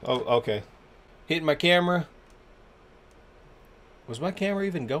oh. Oh, okay. Hitting my camera. Was my camera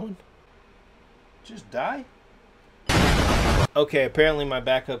even going? Just die? Okay, apparently my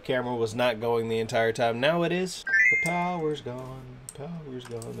backup camera was not going the entire time. Now it is. The power's gone. The power's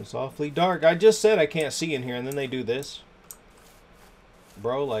gone. It's awfully dark. I just said I can't see in here, and then they do this.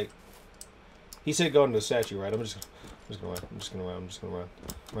 Bro, like, he said go into the statue, right? I'm just gonna run.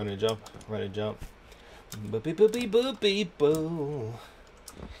 Run and jump. Run and jump. Boopy boopy boopy boo.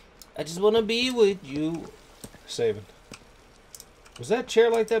 I just wanna be with you. Saving. Was that chair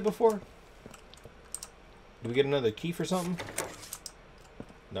like that before? Do we get another key for something?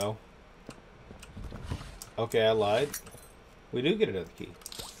 No. Okay, I lied. We do get another key.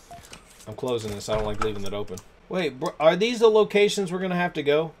 I'm closing this. I don't like leaving it open. Wait, bro, are these the locations we're gonna have to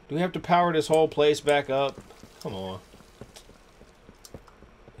go? Do we have to power this whole place back up? Come on.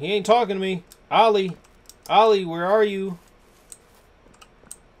 He ain't talking to me. Ollie. Ollie, where are you?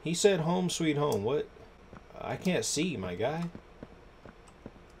 He said home sweet home. What? I can't see, my guy.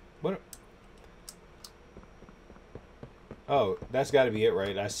 What? Oh, that's got to be it,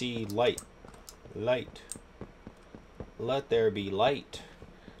 right? I see light. Light. Let there be light.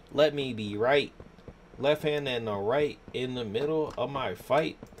 Let me be right. Left hand and the right in the middle of my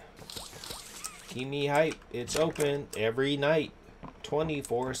fight. Keep me hype. It's open every night.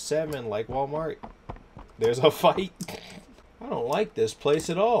 24/7 like Walmart. There's a fight. I don't like this place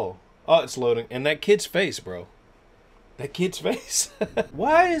at all. Oh, it's loading. And that kid's face, bro. That kid's face.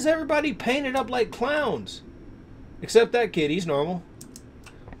 Why is everybody painted up like clowns? Except that kid, he's normal.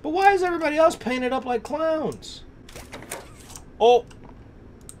 But why is everybody else painted up like clowns? Oh.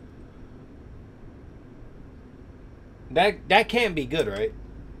 That can't be good, right?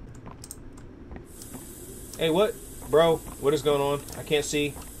 Hey, what? Bro, what is going on? I can't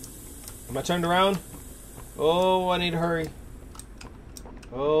see. Am I turned around? Oh, I need to hurry.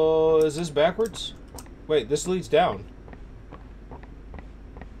 Oh, is this backwards? Wait, this leads down.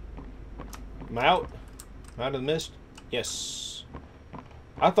 Am I out? Am I out of the mist? Yes.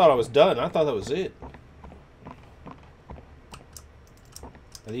 I thought I was done. I thought that was it.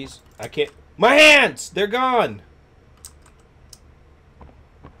 Are these? I can't. My hands! They're gone!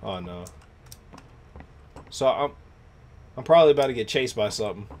 Oh, no. So, I'm probably about to get chased by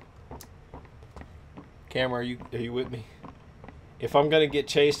something. Camera, are you with me? If I'm gonna get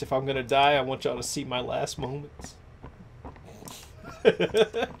chased, if I'm gonna die, I want y'all to see my last moments.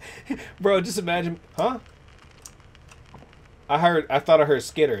 Bro, just imagine, huh? I thought I heard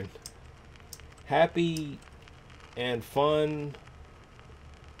skittering. Happy and fun.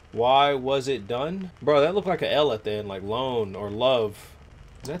 Why was it done? Bro, that looked like an L at the end, like lone or love.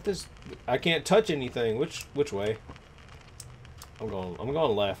 Is that this? I can't touch anything. Which way? I'm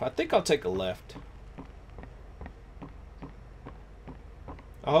going left. I think I'll take a left.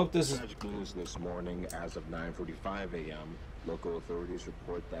 I hope this is tragic news this morning as of 9:45 a.m. Local authorities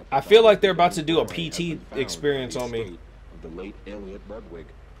report that I feel like they're about to do a PT experience on me. Of the late Elliot Ludwig,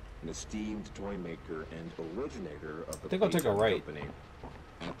 an esteemed toy maker and originator of the I think I'll take a right. Company.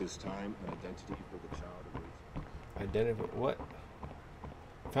 At this time, an identity for the child was... Identity? What?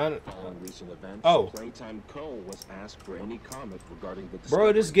 Found it. Following recent events, oh. Playtime Ch was asked for any comment regarding the Bro,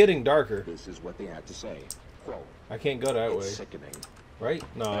 it is getting darker. This is what they had to say. Quote, I can't go that way. Sickening. Right?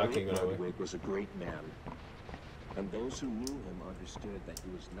 No, I can't go that way. Ludwig was a great man, and those who knew him understood that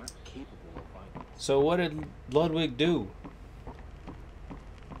he was not capable of violence. So what did Ludwig do?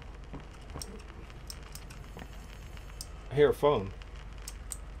 I hear a phone.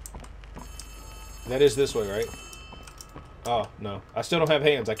 That is this way, right? Oh, no. I still don't have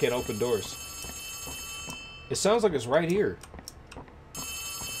hands. I can't open doors. It sounds like it's right here.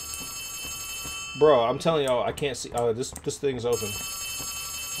 Bro, I'm telling y'all, I can't see. Oh, this thing's open.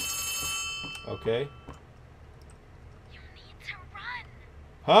 Okay. You need to run.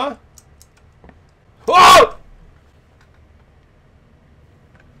 Huh? Oh!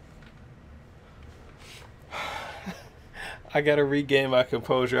 I gotta regain my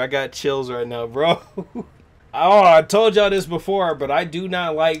composure. I got chills right now, bro. Oh, I told y'all this before, but I do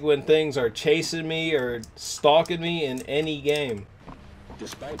not like when things are chasing me or stalking me in any game.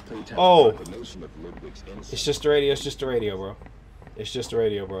 Oh, it's just the radio. It's just the radio, bro. It's just the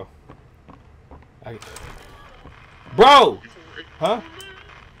radio, bro. Bro! Huh?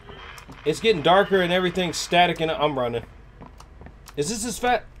 It's getting darker and everything's static and I'm running. Is this as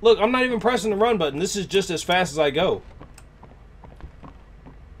fast? Look, I'm not even pressing the run button. This is just as fast as I go.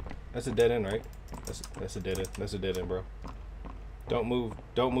 That's a dead end, right? That's a dead end. That's a dead end, bro. Don't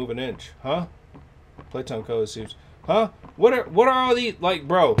move an inch. Huh? Playtime code seems. Huh? What are all these, like,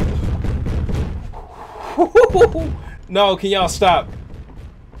 bro? No, can y'all stop?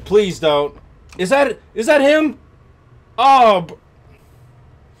 Please don't. Is that him? Oh,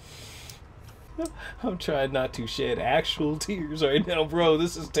 I'm trying not to shed actual tears right now, bro.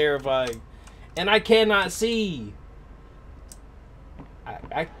 This is terrifying. And I cannot see.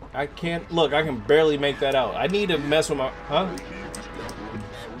 I can't look, I can barely make that out. I need to mess with my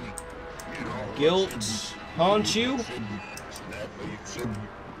Guilt haunt you?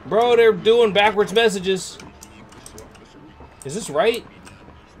 Bro, they're doing backwards messages. Is this right?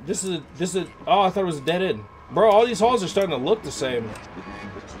 This is oh, I thought it was a dead end. Bro, all these halls are starting to look the same.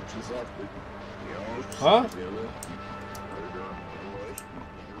 Huh?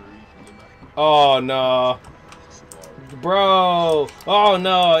 Oh no. Bro. Oh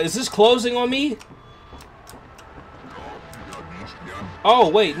no. Is this closing on me? Oh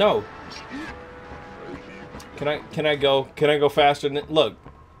wait, no. Can I go faster than look.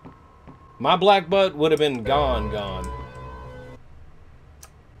 My black butt would have been gone.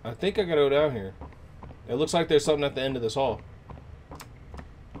 I think I gotta go down here. It looks like there's something at the end of this hall.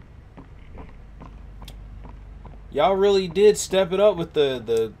 Y'all really did step it up with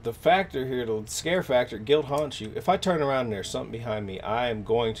the factor here, the scare factor. Guilt haunts you. If I turn around and there's something behind me, I am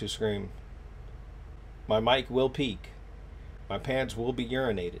going to scream. My mic will peak. My pants will be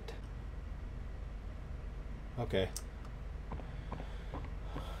urinated. Okay.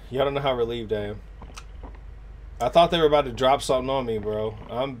 Y'all don't know how relieved I am. I thought they were about to drop something on me, bro.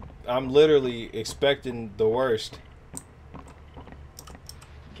 I'm literally expecting the worst.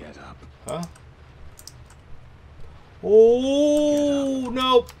 Get up. Huh? Oh,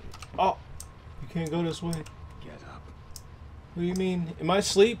 nope. Oh, you can't go this way. Get up. What do you mean? Am I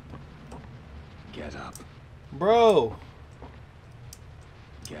asleep? Get up. Bro.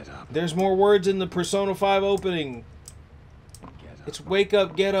 Get up. There's more words in the Persona 5 opening. Get up. It's wake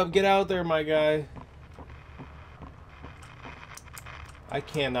up, get out there, my guy. I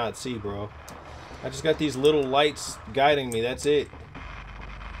cannot see, bro. I just got these little lights guiding me. That's it.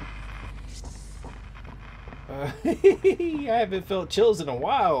 I haven't felt chills in a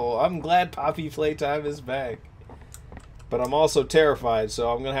while. I'm glad Poppy Playtime is back. But I'm also terrified, so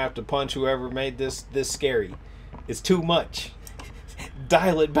I'm going to have to punch whoever made this scary. It's too much.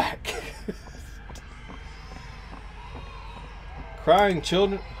 Dial it back. Crying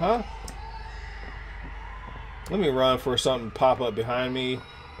children? Huh? Let me run for something to pop up behind me.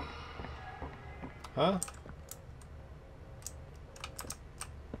 Huh?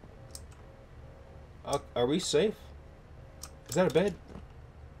 Are we safe? Is that a bed?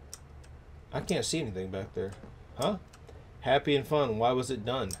 I can't see anything back there. Huh? Happy and fun. Why was it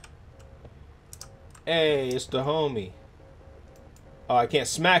done? Hey, it's the homie. Oh, I can't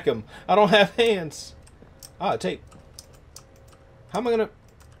smack him. I don't have hands. Ah, tape. How am I gonna...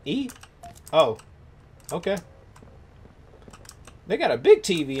 E? Oh. Okay. They got a big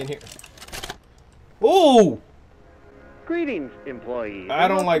TV in here. Ooh! Greetings, employees. I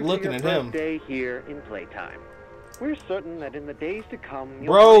don't and like welcome to looking your at him. first day here in Playtime. We're certain that in the days to come,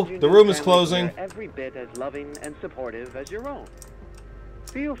 you'll Bro, find your the new room is family closing. here every bit as loving and supportive as your own.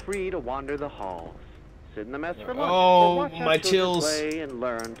 Feel free to wander the halls, sit in the mess for lunch, Oh, or watch our my children chills. play and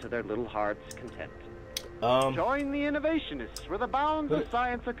learn to their little hearts' content. Join the innovationists, where the bounds of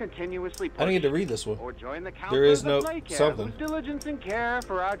science are continuously pushed. I don't get to read this one. Or join the There is counselors no at Playcare, something. whose diligence and care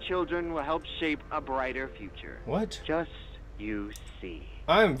for our children will help shape a brighter future. What? Just you see.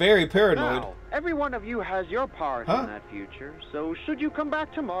 I am very paranoid. Now, every one of you has your part in that future, so should you come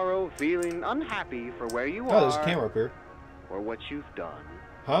back tomorrow feeling unhappy for where you are, there's a camera up here. or what you've done,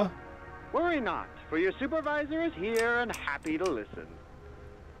 Huh? worry not, for your supervisor is here and happy to listen.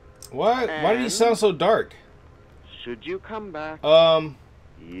 Why did he sound so dark? Should you come back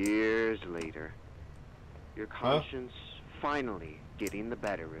years later, your conscience finally getting the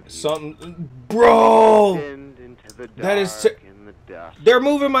better of you. Something, bro. Descend into the That is. dark and the dust. They're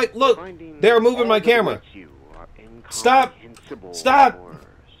moving my look. They're moving my camera. Stop! Stop!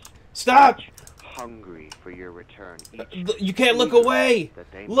 Stop! Hungry for your return. You can't look away.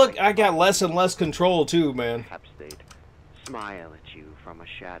 Look, I got less and less control too, man. Perhaps they'd smile at you from a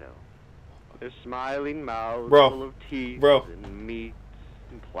shadow. Their smiling mouths full of teeth and meats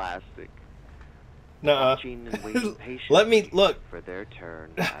and plastic. Nuh-uh. Watching and waiting patiently Let me look. for their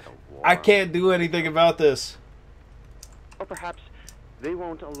turn at a war. I can't do anything about this. Or perhaps they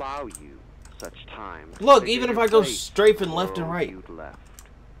won't allow you such time. to Look, figure even if your I go place strafing in the left and world right. you'd left.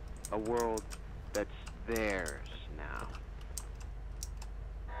 A world that's theirs now.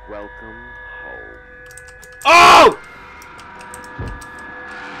 Welcome home. Oh!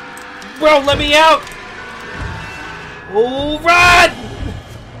 Bro, let me out! Oh, run!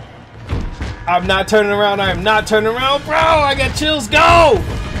 I'm not turning around. I am not turning around, bro. I got chills. Go!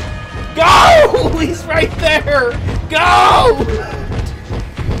 Go! He's right there. Go!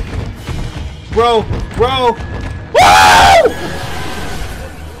 Bro, bro. Woo!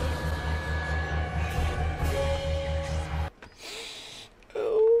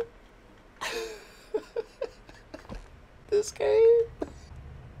 Oh. This game.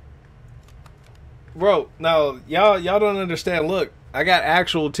 Bro, no, y'all don't understand. Look, I got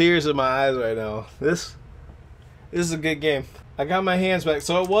actual tears in my eyes right now. This is a good game. I got my hands back.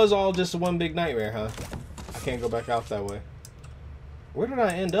 So it was all just one big nightmare, huh? I can't go back out that way. Where did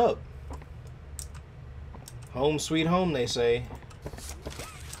I end up? Home sweet home, they say.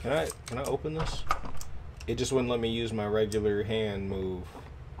 Can I open this? It just wouldn't let me use my regular hand move.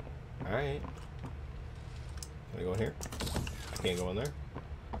 Alright. Can I go in here? I can't go in there.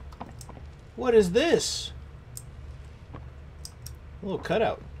 What is this? A little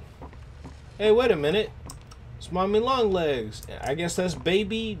cutout. Hey, wait a minute. It's Mommy Long Legs. I guess that's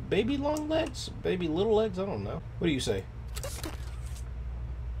baby long legs? Baby little legs? I don't know. What do you say?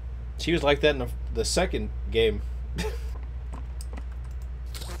 She was like that in the second game.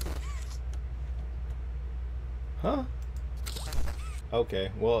 Huh?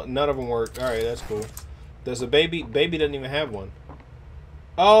 Okay, well, none of them work. Alright, that's cool. Does a baby doesn't even have one.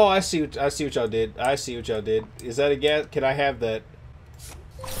 Oh, I see what y'all did. I see what y'all did. Is that a gas? Can I have that?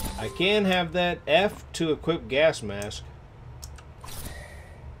 I can have that. F to equip gas mask.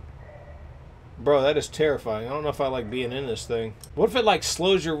 Bro, that is terrifying. I don't know if I like being in this thing. What if it like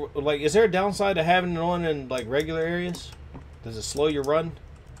slows your, like, is there a downside to having it on in like regular areas? Does it slow your run?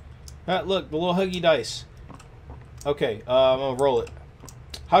 Look, the little huggy dice. Okay, I'm gonna roll it.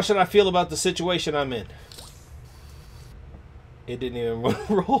 How should I feel about the situation I'm in? It didn't even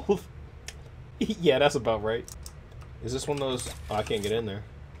roll. Yeah, that's about right. Is this one of those? Oh, I can't get in there.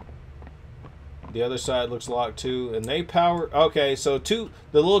 The other side looks locked too, and they power. Okay, so the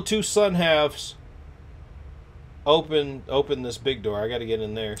little two sun halves open this big door. I got to get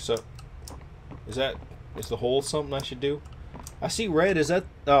in there. So is the hole something I should do? I see red. Is that?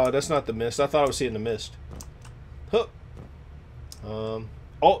 Oh, that's not the mist. I thought I was seeing the mist. Huh.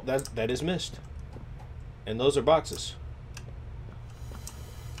 Oh, that is mist, and those are boxes.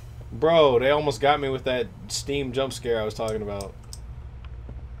 Bro, they almost got me with that Steam jump scare I was talking about.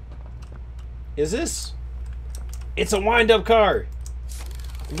 Is this? It's a wind-up car.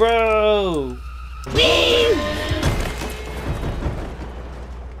 Bro.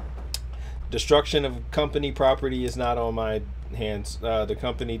 Destruction of company property is not on my hands. The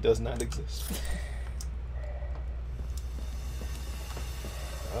company does not exist.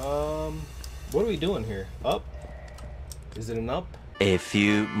 What are we doing here? Up? Is it an up? A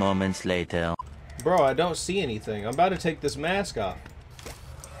few moments later. Bro, I don't see anything. I'm about to take this mask off.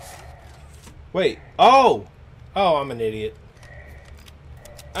 Wait. Oh! Oh, I'm an idiot.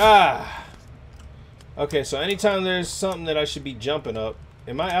 Ah! Okay, so anytime there's something that I should be jumping up,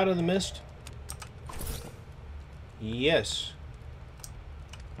 am I out of the mist? Yes.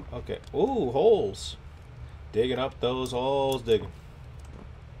 Okay. Ooh, holes. Digging up those holes, digging.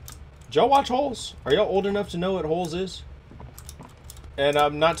 Did y'all watch Holes? Are y'all old enough to know what Holes is? And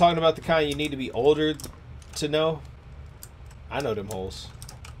I'm not talking about the kind you need to be older to know. I know them holes.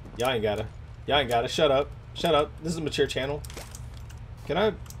 Y'all ain't gotta. Y'all ain't gotta. Shut up. Shut up. This is a mature channel. Can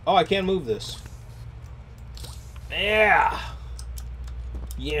I? Oh, I can move this. Yeah.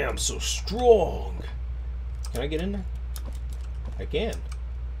 Yeah, I'm so strong. Can I get in there? I can.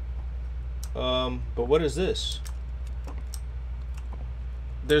 But what is this?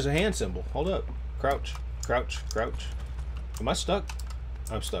 There's a hand symbol. Hold up. Crouch. Crouch. Crouch. Am I stuck?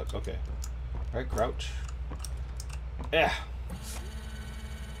 I'm stuck. Okay. Alright, crouch. Yeah.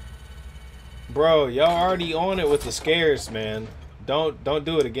 Bro, y'all already on it with the scares, man. Don't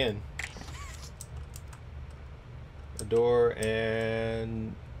do it again. A door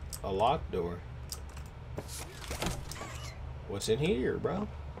and a locked door. What's in here, bro?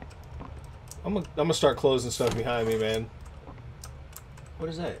 I'm gonna start closing stuff behind me, man. What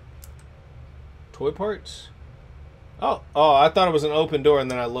is that? Toy parts? Oh, I thought it was an open door, and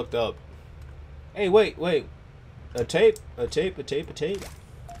then I looked up. Hey, wait. A tape? A tape? A tape? A tape?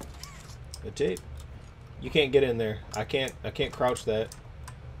 A tape? You can't get in there. I can't crouch that.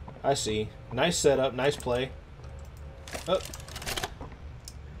 I see. Nice setup. Nice play. Oh.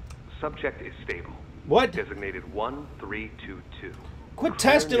 Subject is stable. What? Designated 1322. Quit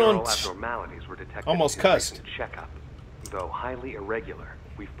testing on. Abnormalities were detected. Almost in his cussed. recent checkup. Though highly irregular,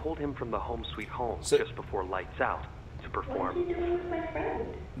 we've pulled him from the home sweet home just before lights out to perform. What did you do with my friend?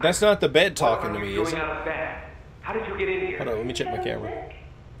 That's not the bed talking to me, is it? Out of bed? How did you get in here? Hold on, let me check my camera.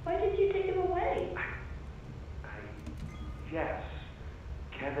 Why did you take him away? Yes.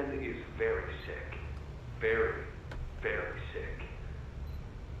 Kevin is very sick. Very, very sick.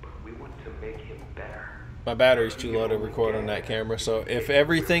 But we want to make him better. My battery's too low to record on that camera, so if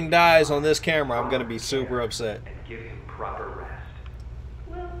everything dies on this camera, I'm gonna be super upset. And give him proper rest.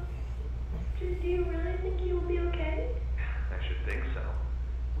 Well, do you really think he will be okay? I should think so.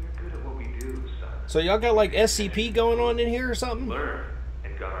 We're good at what we do, son. So y'all got like SCP going on in here or something? Learned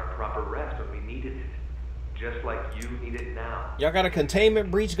and got our proper rest when we needed it. Just like you need it now. Y'all got a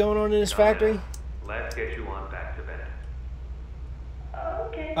containment breach going on in this factory? Let's get you on back to bed.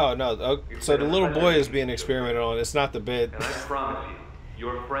 Okay. Oh no, so the little boy is being experimented on. It's not the bed. And I promise you,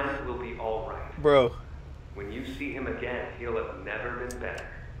 your friend will be alright. Bro. When you see him again, he'll have never been better.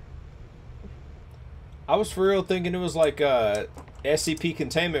 I was for real thinking it was like SCP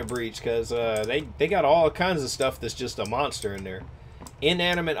containment breach, because they got all kinds of stuff that's just a monster in there.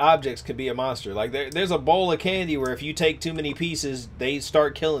 Inanimate objects could be a monster. Like there's a bowl of candy where if you take too many pieces, they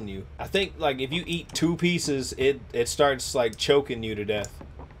start killing you. I think like if you eat 2 pieces, it starts like choking you to death.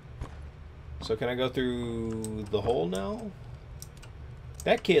 So can I go through the hole now?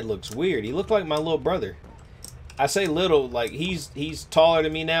 That kid looks weird. He looked like my little brother. I say little, like he's taller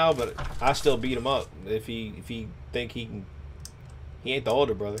than me now, but I still beat him up if he think he can. He ain't the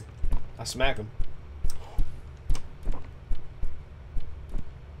older brother. I smack him.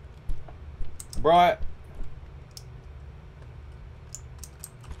 Bro,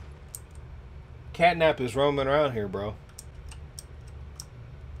 Catnap is roaming around here, bro.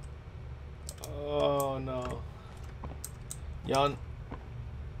 Oh no. Y'all,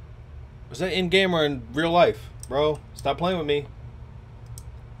 was that in game or in real life, bro? Stop playing with me.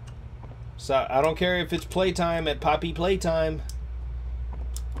 So I don't care if it's playtime at Poppy Playtime.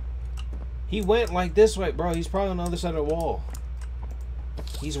 He went like this way, bro. He's probably on the other side of the wall.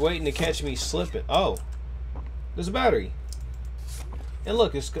 He's waiting to catch me slipping. Oh, there's a battery. And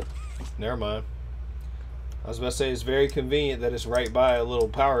look, it's good. Never mind. I was about to say it's very convenient that it's right by a little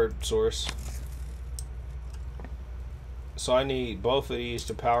power source. So I need both of these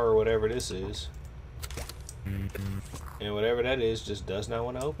to power whatever this is. And whatever that is just does not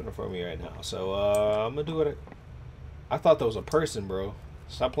want to open it for me right now. So I'm gonna do it. I thought that was a person, bro.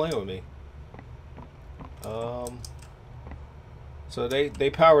 Stop playing with me. So they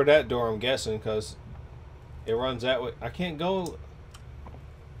powered that door, I'm guessing, because it runs that way. I can't go.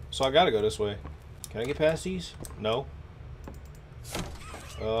 So I gotta go this way. Can I get past these? No.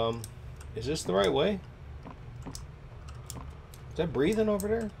 Is this the right way? Is that breathing over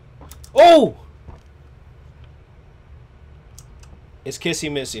there? Oh! It's Kissy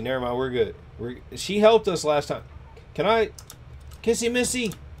Missy. Never mind, we're good. She helped us last time. Can I? Kissy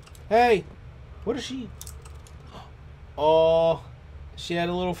Missy! Hey! What is she? Oh, she had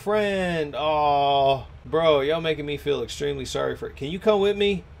a little friend. Oh, bro, y'all making me feel extremely sorry for it. Can you come with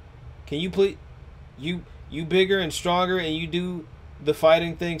me? Can you please? You bigger and stronger, and you do the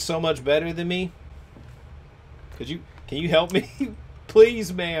fighting thing so much better than me? Can you help me?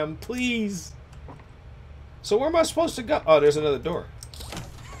 Please, ma'am, please. So where am I supposed to go? Oh, there's another door.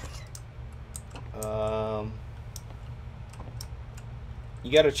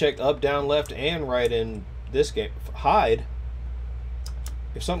 You gotta check up, down, left, and right in this game. Hide.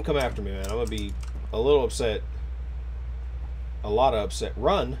 If something come after me, man, I'm gonna be a little upset. A lot of upset.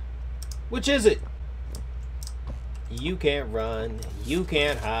 Run. Which is it? You can't run. You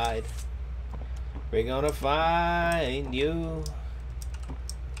can't hide. We're gonna find you.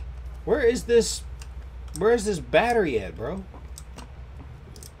 Where is this battery at, bro?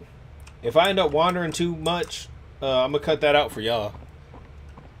 If I end up wandering too much, I'm gonna cut that out for y'all.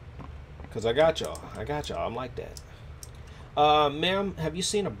 Cause I got y'all. I'm like that. Ma'am, have you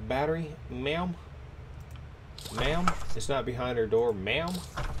seen a battery? Ma'am? Ma'am? It's not behind her door, ma'am?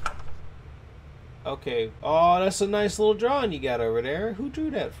 Okay. Oh, that's a nice little drawing you got over there. Who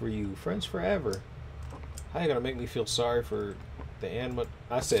drew that for you? Friends forever. How you gonna make me feel sorry for the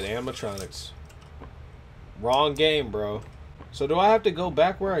I said animatronics. Wrong game, bro. So do I have to go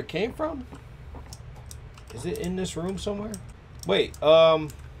back where I came from? Is it in this room somewhere? Wait,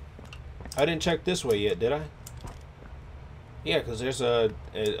 I didn't check this way yet, did I? Yeah, because there's a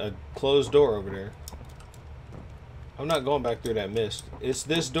closed door over there. I'm not going back through that mist. It's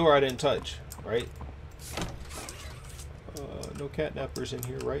this door I didn't touch, right? No catnappers in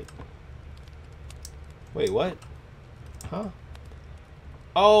here, right? Wait, what? Huh?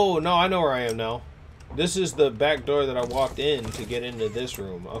 Oh, no, I know where I am now. This is the back door that I walked in to get into this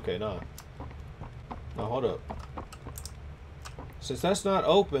room. Okay, nah. No, hold up. Since that's not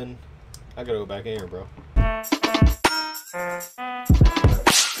open, I gotta go back in here, bro.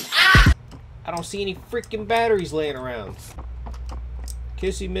 I don't see any freaking batteries laying around.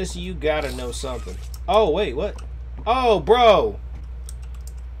 Kissy Missy, you gotta know something. Oh, wait, what? Oh, bro!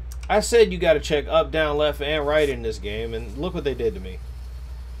 I said you gotta check up, down, left, and right in this game, and look what they did to me.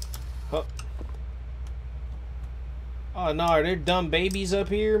 Huh. Oh, no, are there dumb babies up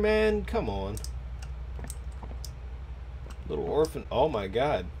here, man? Come on. Little orphan. Oh, my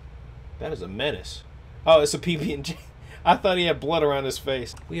God. That is a menace. Oh, it's a PB&J. I thought he had blood around his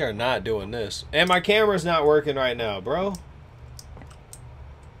face. We are not doing this. And my camera's not working right now, bro.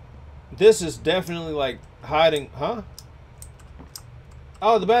 This is definitely like hiding. Huh?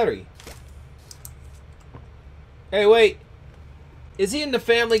 Oh, the battery. Hey, wait. Is he in the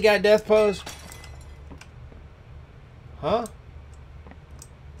Family Guy death pose? Huh?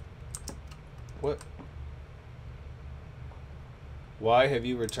 What? Why have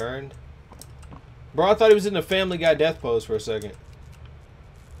you returned? Bro, I thought he was in the Family Guy death pose for a second.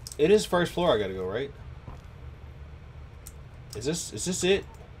 It is first floor I gotta go, right? Is this it?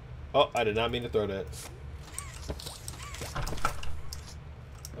 Oh, I did not mean to throw that.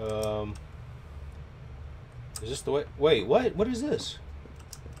 Is this the way? Wait, what? What is this?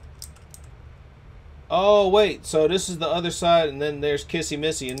 Oh, wait. So this is the other side, and then there's Kissy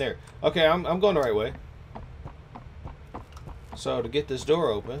Missy in there. Okay, I'm going the right way. So to get this door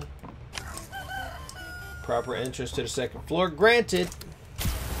open, proper entrance to the second floor granted.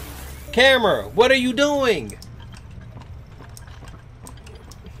 Camera, what are you doing?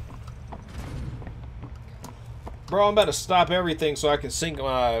 Bro, I'm about to stop everything so I can sync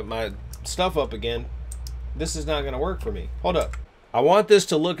my stuff up again. This is not going to work for me. Hold up. I want this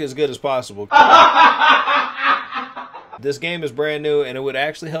to look as good as possible. This game is brand new, and it would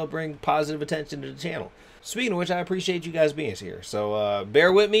actually help bring positive attention to the channel. Speaking of which, I appreciate you guys being here. So,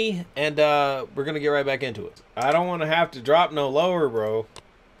 bear with me, and we're going to get right back into it. I don't want to have to drop no lower, bro.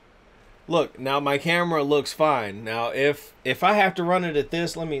 Look, now my camera looks fine. Now, if I have to run it at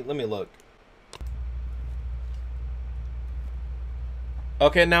this, let me look.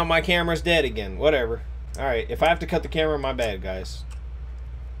 Okay, now my camera's dead again. Whatever. Alright, if I have to cut the camera, my bad, guys.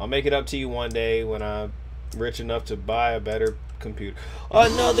 I'll make it up to you one day when I'm rich enough to buy a better computer.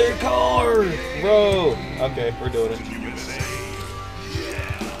 Another car! Bro! Okay, we're doing it.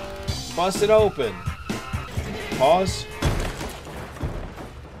 Bust it open. Pause.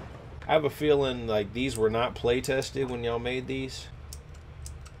 I have a feeling like these were not play tested when y'all made these.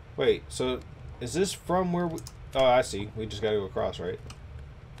 Wait, so is this from where we... Oh, I see. We just gotta go across, right?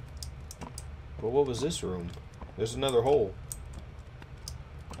 Well, what was this room? There's another hole.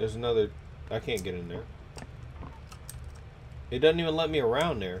 There's another... I can't get in there. It doesn't even let me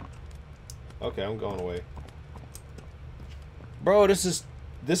around there. Okay, I'm going away. Bro, this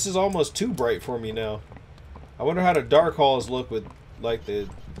is almost too bright for me now. I wonder how the dark halls look with, like, the...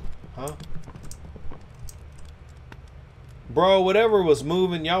 Huh? Bro, whatever was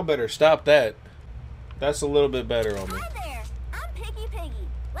moving, y'all better stop that. That's a little bit better on me. Hi there. I'm Piggy Piggy.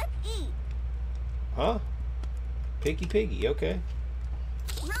 Let's eat. Huh? Piggy Piggy, okay.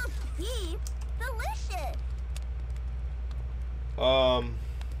 Roast beef? Delicious.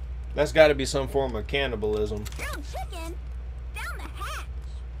 That's got to be some form of cannibalism. Grilled chicken? Down the hatch.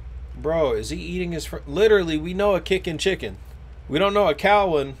 Bro, is he eating his literally, we know a kicking chicken. We don't know a cow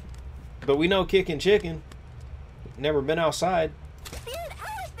one, but we know kicking chicken. Never been outside. Food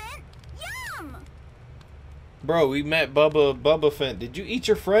elephant? Yum! Bro, we met Bubba Fent. Did you eat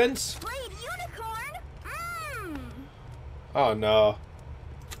your friends? Played unicorn? Mmm. Oh, no.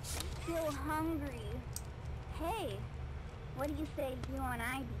 Feel hungry. Hey, what do you say you and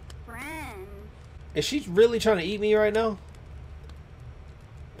I be friends? Is she really trying to eat me right now?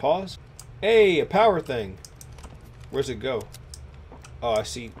 Pause. Hey, a power thing. Where's it go? Oh, I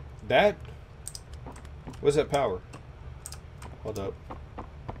see that. What's that power? Hold up.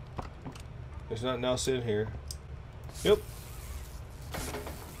 There's nothing else in here. Yep.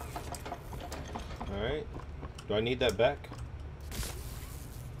 Alright. Do I need that back?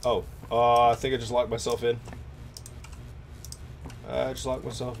 Oh. I think I just locked myself in. I just locked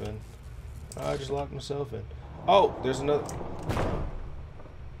myself in. I just locked myself in. Oh, there's another.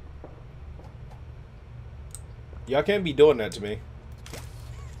 Y'all can't be doing that to me.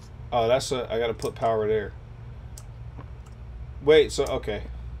 Oh, that's I gotta put power there. Wait, so okay.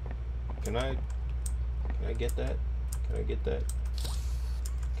 Can I get that? Can I get that?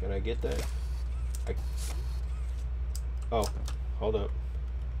 Can I get that? Oh, hold up.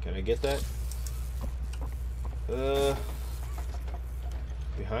 Can I get that?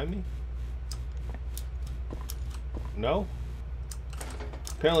 Behind me? No?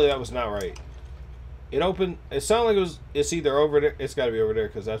 Apparently that was not right. It opened. It sounded like it was. It's either over there. It's got to be over there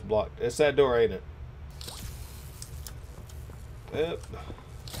because that's blocked. It's that door, ain't it? Yep.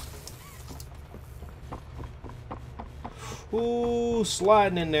 Ooh,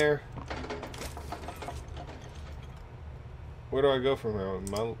 sliding in there. Where do I go from here?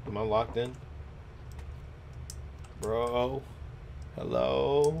 Am I locked in? Bro.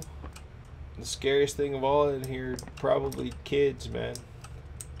 Hello. The scariest thing of all in here, probably kids, man.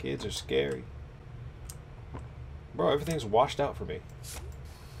 Kids are scary. Bro, everything's washed out for me.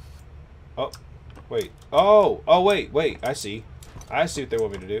 Oh, wait. Oh, wait. I see. I see what they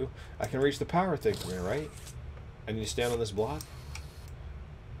want me to do. I can reach the power thing from here, right? I need to stand on this block?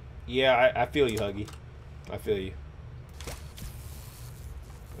 Yeah, I feel you, Huggy. I feel you.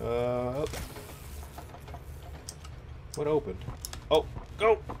 What opened? Oh,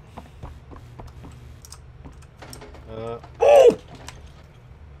 go! Oh!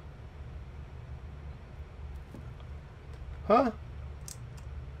 Huh?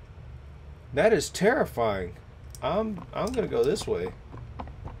 That is terrifying. I'm gonna go this way.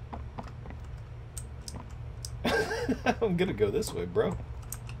 I'm gonna go this way, bro.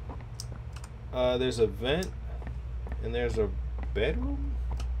 There's a vent, and there's a bedroom?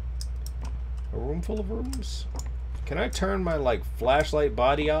 A room full of rooms? Can I turn my, like, flashlight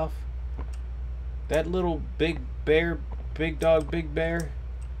body off? That little big bear, big dog, big bear?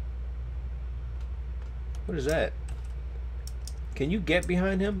 What is that? Can you get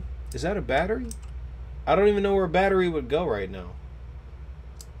behind him? Is that a battery? I don't even know where a battery would go right now.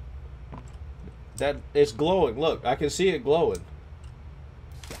 That it's glowing. Look, I can see it glowing.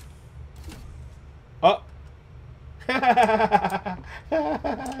 Oh.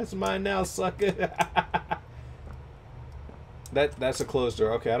 It's mine now, sucker. That's a closed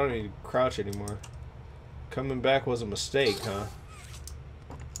door. Okay, I don't need to crouch anymore. Coming back was a mistake, huh?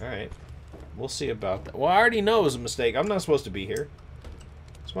 Alright. We'll see about that. Well, I already know it was a mistake. I'm not supposed to be here.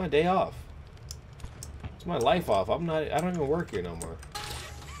 It's my day off. It's my life off. I don't even work here no more.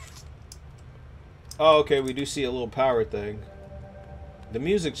 Oh, okay, we do see a little power thing. The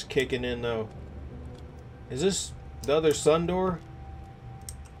music's kicking in though. Is this the other sun door?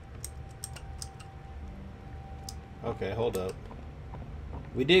 Okay, hold up.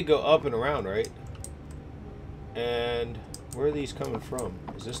 We did go up and around, right? And where are these coming from?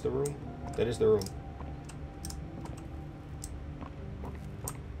 Is this the room? That is the room.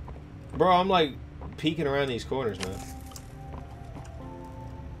 Bro, I'm like peeking around these corners, man.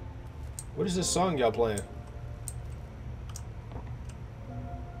 What is this song y'all playing?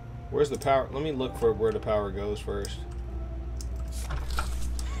 Where's the power? Let me look for where the power goes first.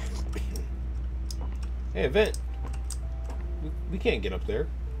 Hey, vent. We can't get up there.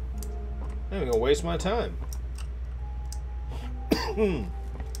 I'm gonna waste my time.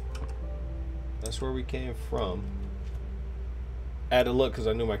 That's where we came from. I had to look because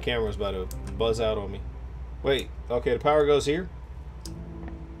I knew my camera was about to buzz out on me. Wait, okay, the power goes here?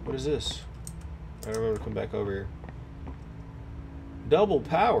 What is this? I remember to come back over here. Double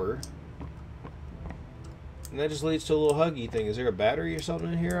power? And that just leads to a little huggy thing. Is there a battery or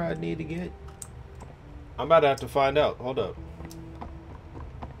something in here I need to get? I'm about to have to find out. Hold up.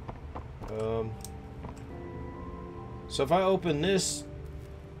 So if I open this,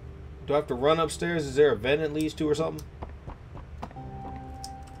 do I have to run upstairs? Is there a vent it leads to or something?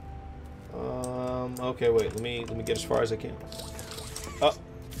 Okay, wait. Let me get as far as I can. Oh.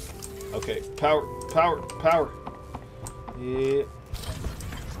 Okay. Power. Yeah.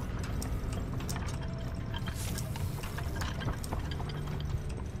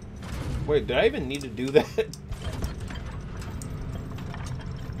 Wait, did I even need to do that?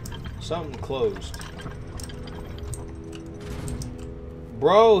 Something closed.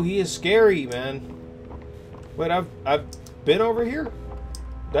 Bro, he is scary, man. Wait, I've been over here?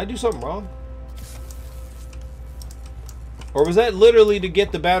 Did I do something wrong? Or was that literally to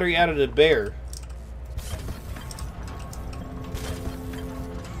get the battery out of the bear?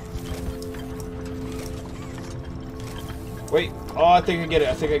 Wait. Oh, I think I get it.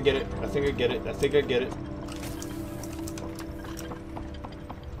 I think I get it. I think I get it. I think I get it.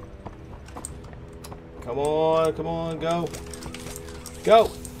 Come on. Come on. Go.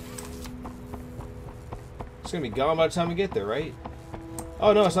 Go. It's going to be gone by the time we get there, right?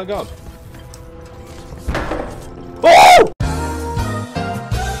 Oh, no. It's not gone. Oh!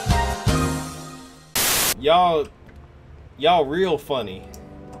 Y'all real funny.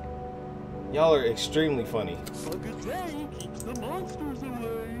 Y'all are extremely funny.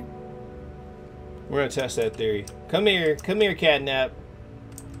 We're gonna test that theory. Come here, Catnap.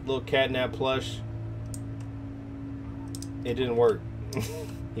 Little Catnap plush. It didn't work.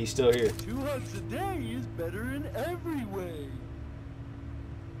 He's still here. 2 hugs a day is better in every way.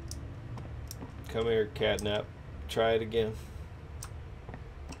 Come here, Catnap. Try it again.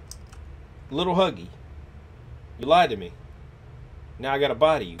 Little huggy. You lied to me. Now I gotta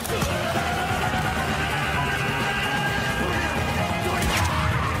body you.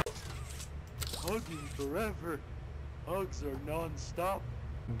 Hugging forever. Hugs are non-stop.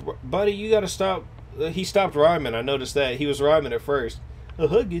 Buddy, you gotta stop. He stopped rhyming. I noticed that. He was rhyming at first. A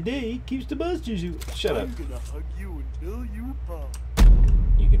hug a day keeps the monsters you. Shut up. I'm gonna hug you until you pop.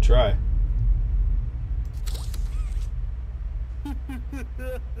 You can try.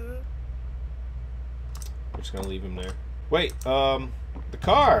 We're just gonna leave him there. Wait, the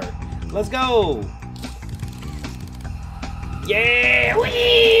car. Let's go. Yeah,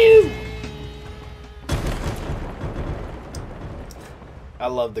 woo! I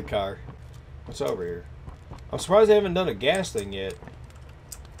love the car. What's over here? I'm surprised they haven't done a gas thing yet.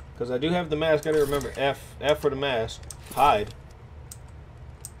 Because I do have the mask. I gotta remember F for the mask. Hide.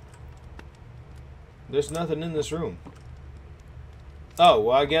 There's nothing in this room. Oh,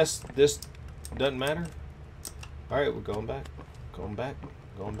 well, I guess this doesn't matter. Alright, we're going back. Going back.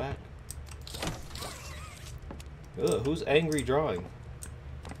 Going back. Ugh, who's angry drawing?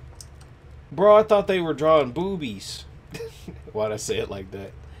 Bro, I thought they were drawing boobies. Why'd I say it like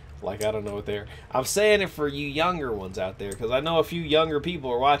that? Like I don't know what they're... I'm saying it for you younger ones out there, because I know a few younger people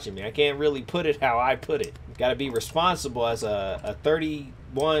are watching me. I can't really put it how I put it. Gotta be responsible as a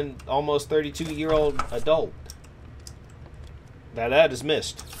 31, almost 32-year-old adult. Now that is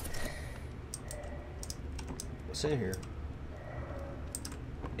missed. What's in here?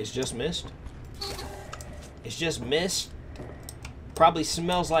 It's just mist? It's just mist? Probably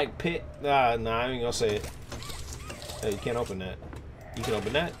smells like pit. Nah, I ain't gonna say it. Hey, you can't open that. You can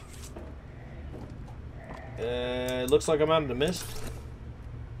open that. It looks like I'm out of the mist.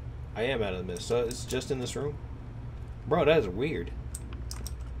 I am out of the mist. So it's just in this room? Bro, that is weird.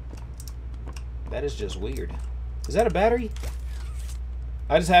 That is just weird. Is that a battery?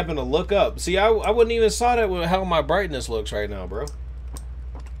 I just happened to look up. See, I wouldn't even saw that with how my brightness looks right now, bro.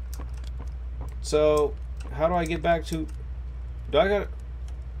 So, how do I get back to... Do I gotta...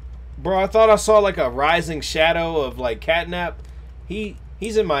 Bro, I thought I saw like a rising shadow of like Catnap. He's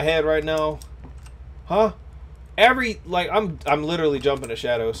in my head right now. Huh? I'm literally jumping to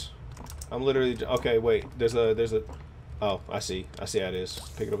shadows. I'm literally... Okay, wait. There's a... Oh, I see how it is.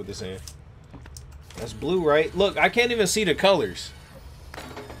 Pick it up with this hand. That's blue, right? Look, I can't even see the colors.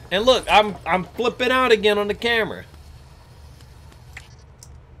 And look, I'm flipping out again on the camera.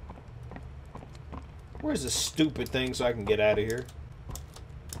 Where's this stupid thing so I can get out of here?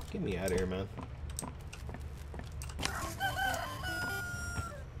 Get me out of here, man.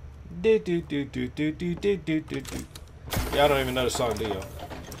 Do do do do do do do do do do. Y'all don't even know the song, do y'all?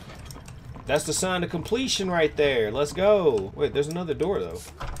 That's the sign of completion right there. Let's go. Wait, there's another door though.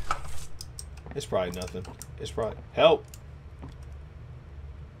 It's probably nothing. It's probably help.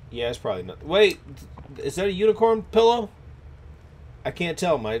 Yeah, it's probably not. Wait, is that a unicorn pillow? I can't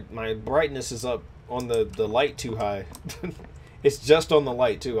tell. My brightness is up on the light too high. It's just on the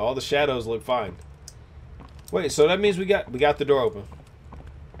light too. All the shadows look fine. Wait, so that means we got the door open.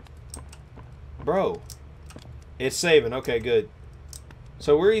 Bro, it's saving. Okay, good.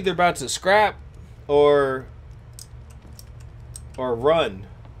 So we're either about to scrap or run.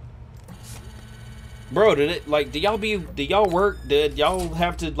 Bro, did it like do y'all work? Did y'all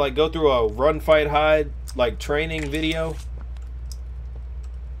have to like go through a run, fight, hide like training video?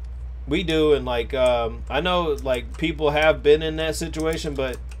 We do, and like I know like people have been in that situation,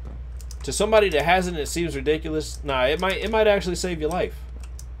 but to somebody that hasn't, it seems ridiculous. Nah, it might actually save your life.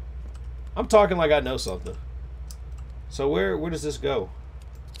 I'm talking like I know something. So where does this go?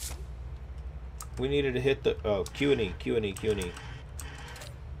 We needed to hit the Q and E, Q and E, Q and E.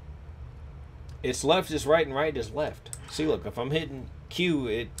 It's left is right and right is left. See, look, if I'm hitting Q,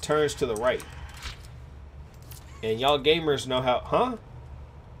 it turns to the right. And y'all gamers know how, huh?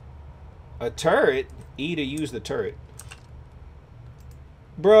 A turret? E to use the turret.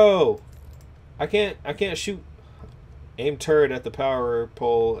 Bro, I can't shoot. Aim turret at the power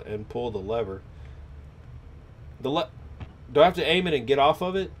pole and pull the lever. Do I have to aim it and get off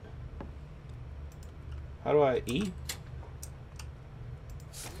of it? How do I E?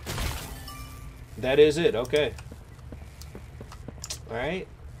 That is it. Okay. All right.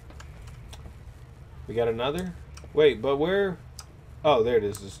 We got another. Wait, but where? Oh, there it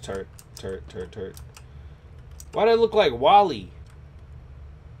is. This turret. Why did it look like Wally?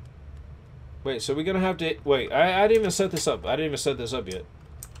 Wait, so we're gonna have to wait. I didn't even set this up. I didn't even set this up yet.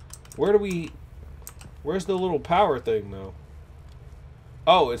 Where do we? Where's the little power thing though?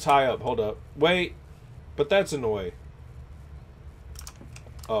 Oh, it's high up. Hold up. Wait, but that's in the way.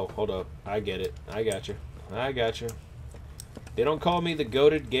 Oh, hold up. I get it. I got you. I got you. They don't call me the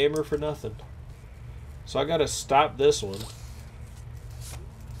goated gamer for nothing. So I gotta stop this one.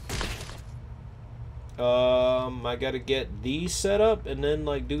 I gotta get these set up and then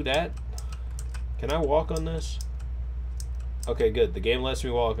like do that. Can I walk on this? Okay, good. The game lets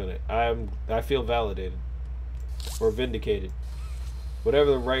me walk on it. I feel validated or vindicated,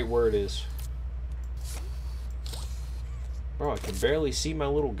 whatever the right word is. Bro, I can barely see my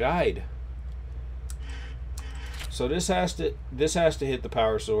little guide. So this has to hit the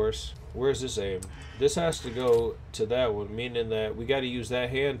power source. Where's this aim? This has to go to that one, meaning that we got to use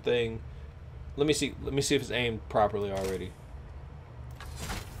that hand thing. Let me see if it's aimed properly already.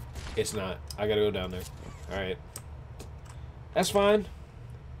 It's not. I got to go down there. All right. That's fine.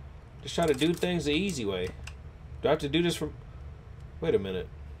 Just try to do things the easy way. Do I have to do this from? Wait a minute.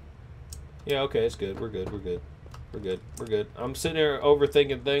 Yeah, okay, it's good. We're good. We're good. We're good. We're good. I'm sitting there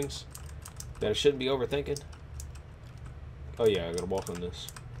overthinking things that I shouldn't be overthinking. Oh yeah, I gotta walk on this.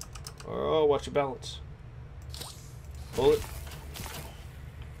 Oh, watch your balance. Pull it.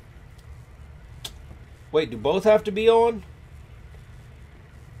 Wait, do both have to be on?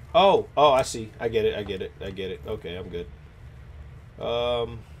 Oh, I see. I get it. Okay, I'm good.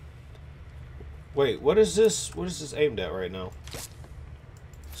 Wait, what is this? What is this aimed at right now?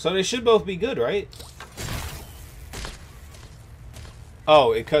 So they should both be good, right?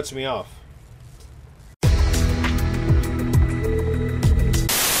 Oh, it cuts me off.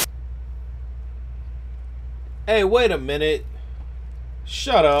 Hey, wait a minute.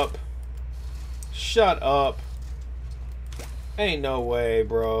 Shut up. Shut up. Ain't no way,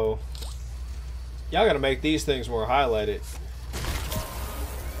 bro. Y'all gotta make these things more highlighted.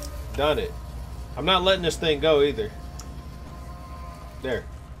 Done it. I'm not letting this thing go either. There.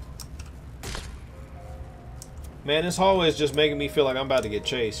 Man, this hallway is just making me feel like I'm about to get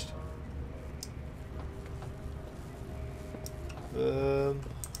chased.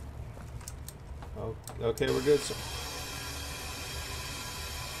 Okay, we're good. So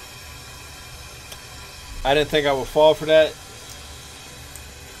I didn't think I would fall for that.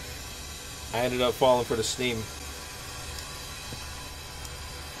 I ended up falling for the steam.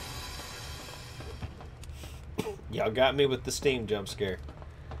 Y'all got me with the steam jump scare.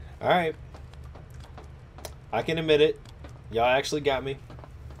 Alright. I can admit it. Y'all actually got me.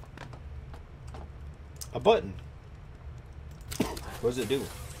 A button. What does it do?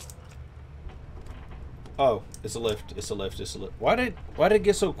 Oh, it's a lift. It's a lift. It's a lift. Why did it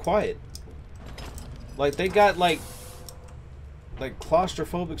get so quiet? Like they got like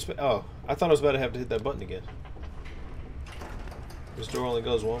claustrophobic. Oh, I thought I was about to have to hit that button again. This door only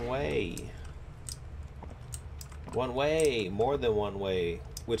goes one way. One way, more than one way,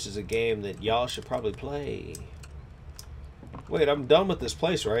 which is a game that y'all should probably play. Wait, I'm done with this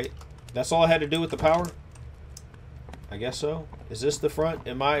place, right? That's all I had to do with the power? I guess so. Is this the front?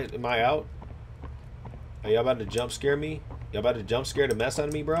 Am I out? Are y'all about to jump scare me? Y'all about to jump scare the mess out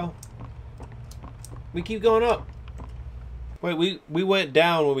of me, bro? We keep going up. Wait, we went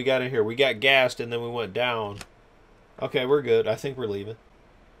down when we got in here. We got gassed and then we went down. Okay, we're good. I think we're leaving.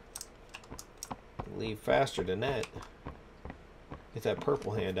 Leave faster than that. Get that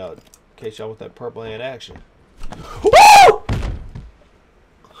purple hand out. In case y'all want that purple hand action. Woo!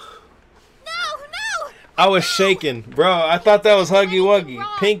 No! I was shaking, bro. I thought that was Huggy Wuggy.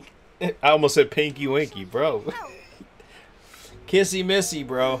 Pink. I almost said Pinky Winky, bro. Kissy Missy,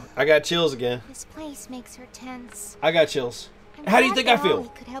 bro. I got chills again. This place makes her tense. I got chills. How do you think I feel?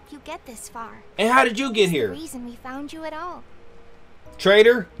 Could help you get this far. And how did you get here? The reason we found you at all.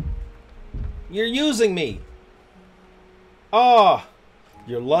 Traitor, you're using me. Oh,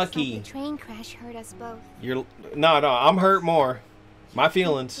 you're lucky. The train crash hurt us both. You're no. I'm hurt more. My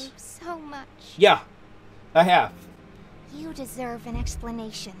feelings. So much. Yeah, I have. You deserve an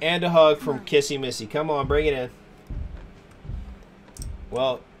explanation. And a hug from Kissy Missy. Come on, bring it in.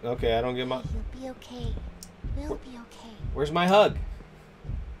 Well, okay, I don't get my... You'll be okay. We'll be okay. Where's my hug?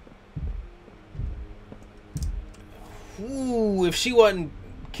 Ooh, if she wasn't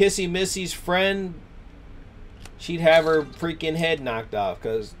Kissy Missy's friend, she'd have her freaking head knocked off.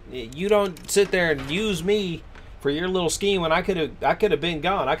 Because you don't sit there and use me for your little scheme when I could have been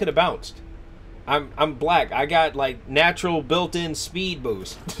gone. I could have bounced. I'm black. I got like natural built-in speed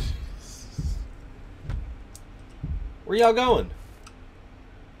boost. Where y'all going?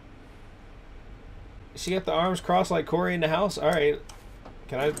 She got the arms crossed like Corey in the house. All right,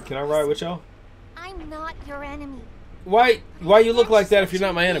 can I ride with y'all? I'm not your enemy. Why you look like that if you're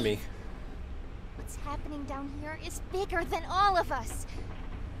not my enemy? What's happening down here is bigger than all of us.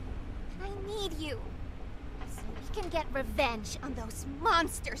 I need you so we can get revenge on those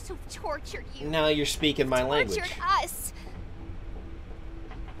monsters who've tortured you. Now you're speaking my language. Tortured us.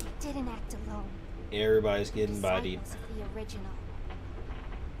 We didn't act alone. Everybody's getting bodied. The original.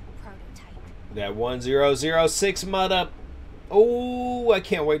 That 1006 mud up. Oh, I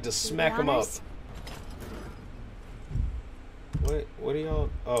can't wait to smack him up. What are y'all?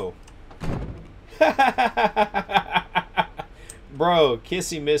 Oh. Bro,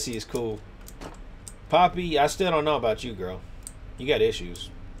 Kissy Missy is cool. Poppy, I still don't know about you, girl. You got issues.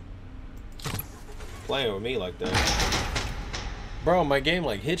 Playing with me like that. Bro, my game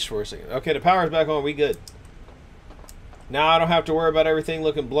like hitched for a second. Okay, the power's back on. We good. Now I don't have to worry about everything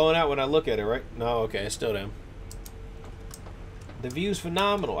looking blown out when I look at it, right? No, okay, it's still them. The view's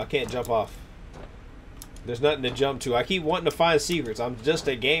phenomenal. I can't jump off. There's nothing to jump to. I keep wanting to find secrets. I'm just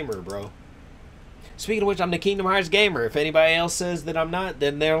a gamer, bro. Speaking of which, I'm the Kingdom Hearts gamer. If anybody else says that I'm not,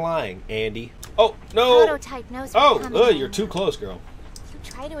 then they're lying, Andy. Oh, no! Prototype knows what's coming. You're too close, girl. If you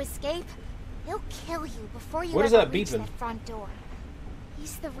try to escape, he'll kill you before you ever reach that front door.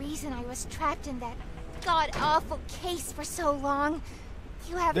 He's the reason I was trapped in that god-awful case for so long.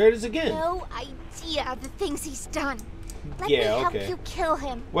 You have there it is again. No idea the things he's done. Let me help you kill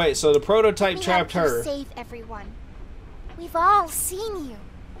him. Wait, so the prototype trapped her. Save everyone. We've all seen you.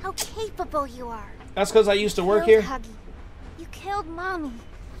 How capable you are. That's because I used to work here. Huggy. You killed Mommy.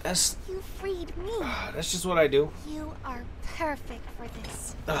 You freed me. That's just what I do. You are perfect for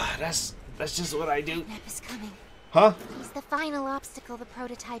this. That's just what I do. Catnap is coming. Huh? He's the final obstacle the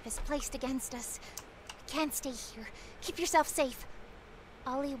prototype has placed against us. Can't stay here. Keep yourself safe.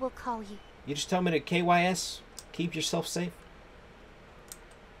 Ollie will call you. You just tell me to KYS? Keep yourself safe?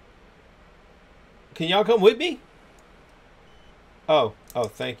 Can y'all come with me? Oh,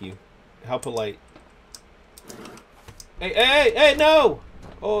 thank you. How polite. Hey, no!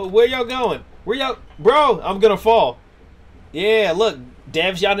 Oh, where y'all going? Where y'all... Bro, I'm gonna fall. Yeah, look,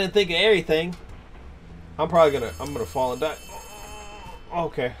 devs, y'all didn't think of everything. I'm gonna fall and die.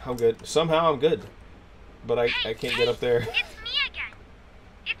 Okay, I'm good. Somehow I'm good. But I can't get up there. It's me again.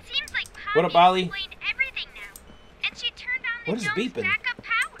 It seems like Poppy what up, Ollie? explained everything now. And she turned on the what is dome's beeping? backup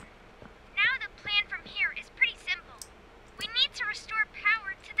power. Now the plan from here is pretty simple. We need to restore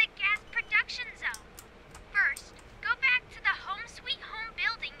power to the gas production zone. First, go back to the Home Sweet Home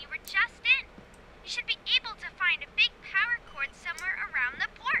building you were just in. You should be able to find a big power cord somewhere around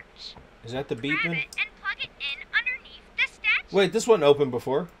the porch. Is that the beeping? Grab it and plug it in underneath the statue. Wait, this wasn't open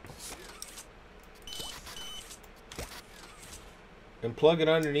before. And plug it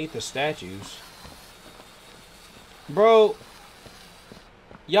underneath the statues. Bro,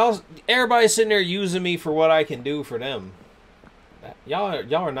 everybody's sitting there using me for what I can do for them. Y'all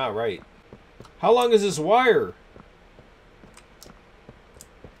are not right. How long is this wire?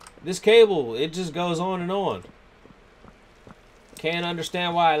 This cable, it just goes on and on. Can't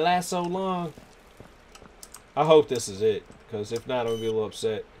understand why it lasts so long. I hope this is it, because if not, I'm gonna be a little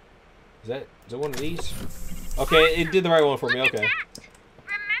upset. Is it one of these? Okay, it did the right one for me. Okay.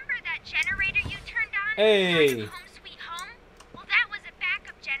 Remember that generator you turned on? Hey. Home Sweet Home? Well, that was a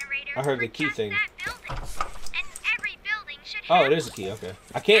backup generator. I heard the key thing. And every building should Oh, it is a key. Okay.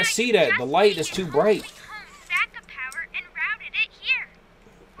 I can't see that. The light is too bright. Backup power and routed it here.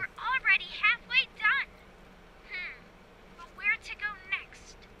 We're already halfway done. But where to go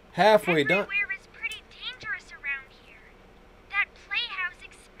next? Halfway done. Everywhere is pretty dangerous around here. That playhouse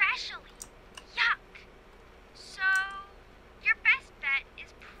especially. Yuck. So, your best bet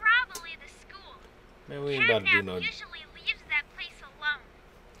is probably the school. Man, we ain't about to do no. Usually leaves that place alone.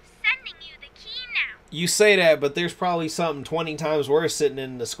 Sending you the key now. You say that, but there's probably something 20 times worse sitting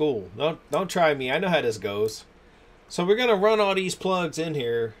in the school. Don't try me. I know how this goes. So we're gonna run all these plugs in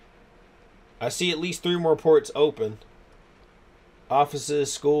here. I see at least 3 more ports open.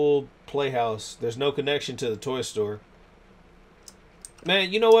 Offices, school, playhouse. There's no connection to the toy store.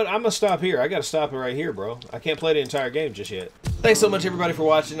 Man, you know what? I'm gonna stop here. I gotta stop it right here, bro. I can't play the entire game just yet. Thanks so much, everybody, for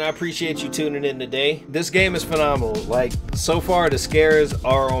watching. I appreciate you tuning in today. This game is phenomenal. Like, so far, the scares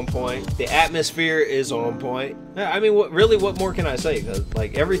are on point. The atmosphere is on point. I mean, what more can I say? Cause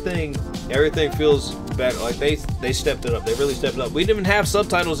like everything feels better. Like they stepped it up. They really stepped it up. We didn't even have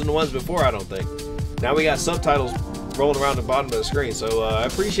subtitles in the ones before, I don't think. Now we got subtitles rolling around the bottom of the screen. So I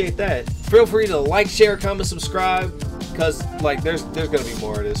appreciate that. Feel free to like, share, comment, subscribe. Because, like, there's going to be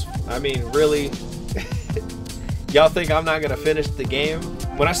more of this. I mean, really, y'all think I'm not going to finish the game?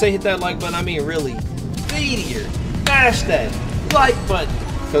 When I say hit that like button, I mean really, Meteor, smash that like button.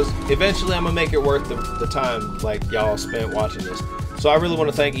 Because eventually I'm going to make it worth the time, like, y'all spent watching this. So I really want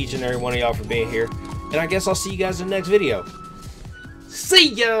to thank each and every one of y'all for being here. And I guess I'll see you guys in the next video. See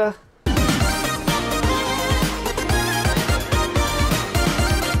ya!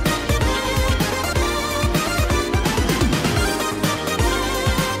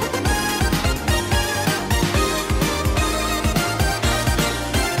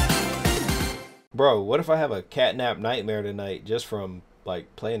 Bro, what if I have a catnap nightmare tonight just from,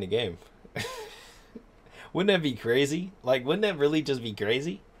 like, playing the game? Wouldn't that be crazy? Like, wouldn't that really just be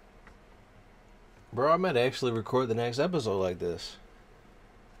crazy? Bro, I might actually record the next episode like this.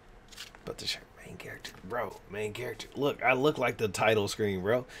 But the main character, bro, main character. Look, I look like the title screen,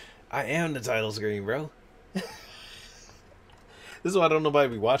 bro. I am the title screen, bro. This is why I don't know nobody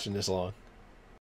be watching this long.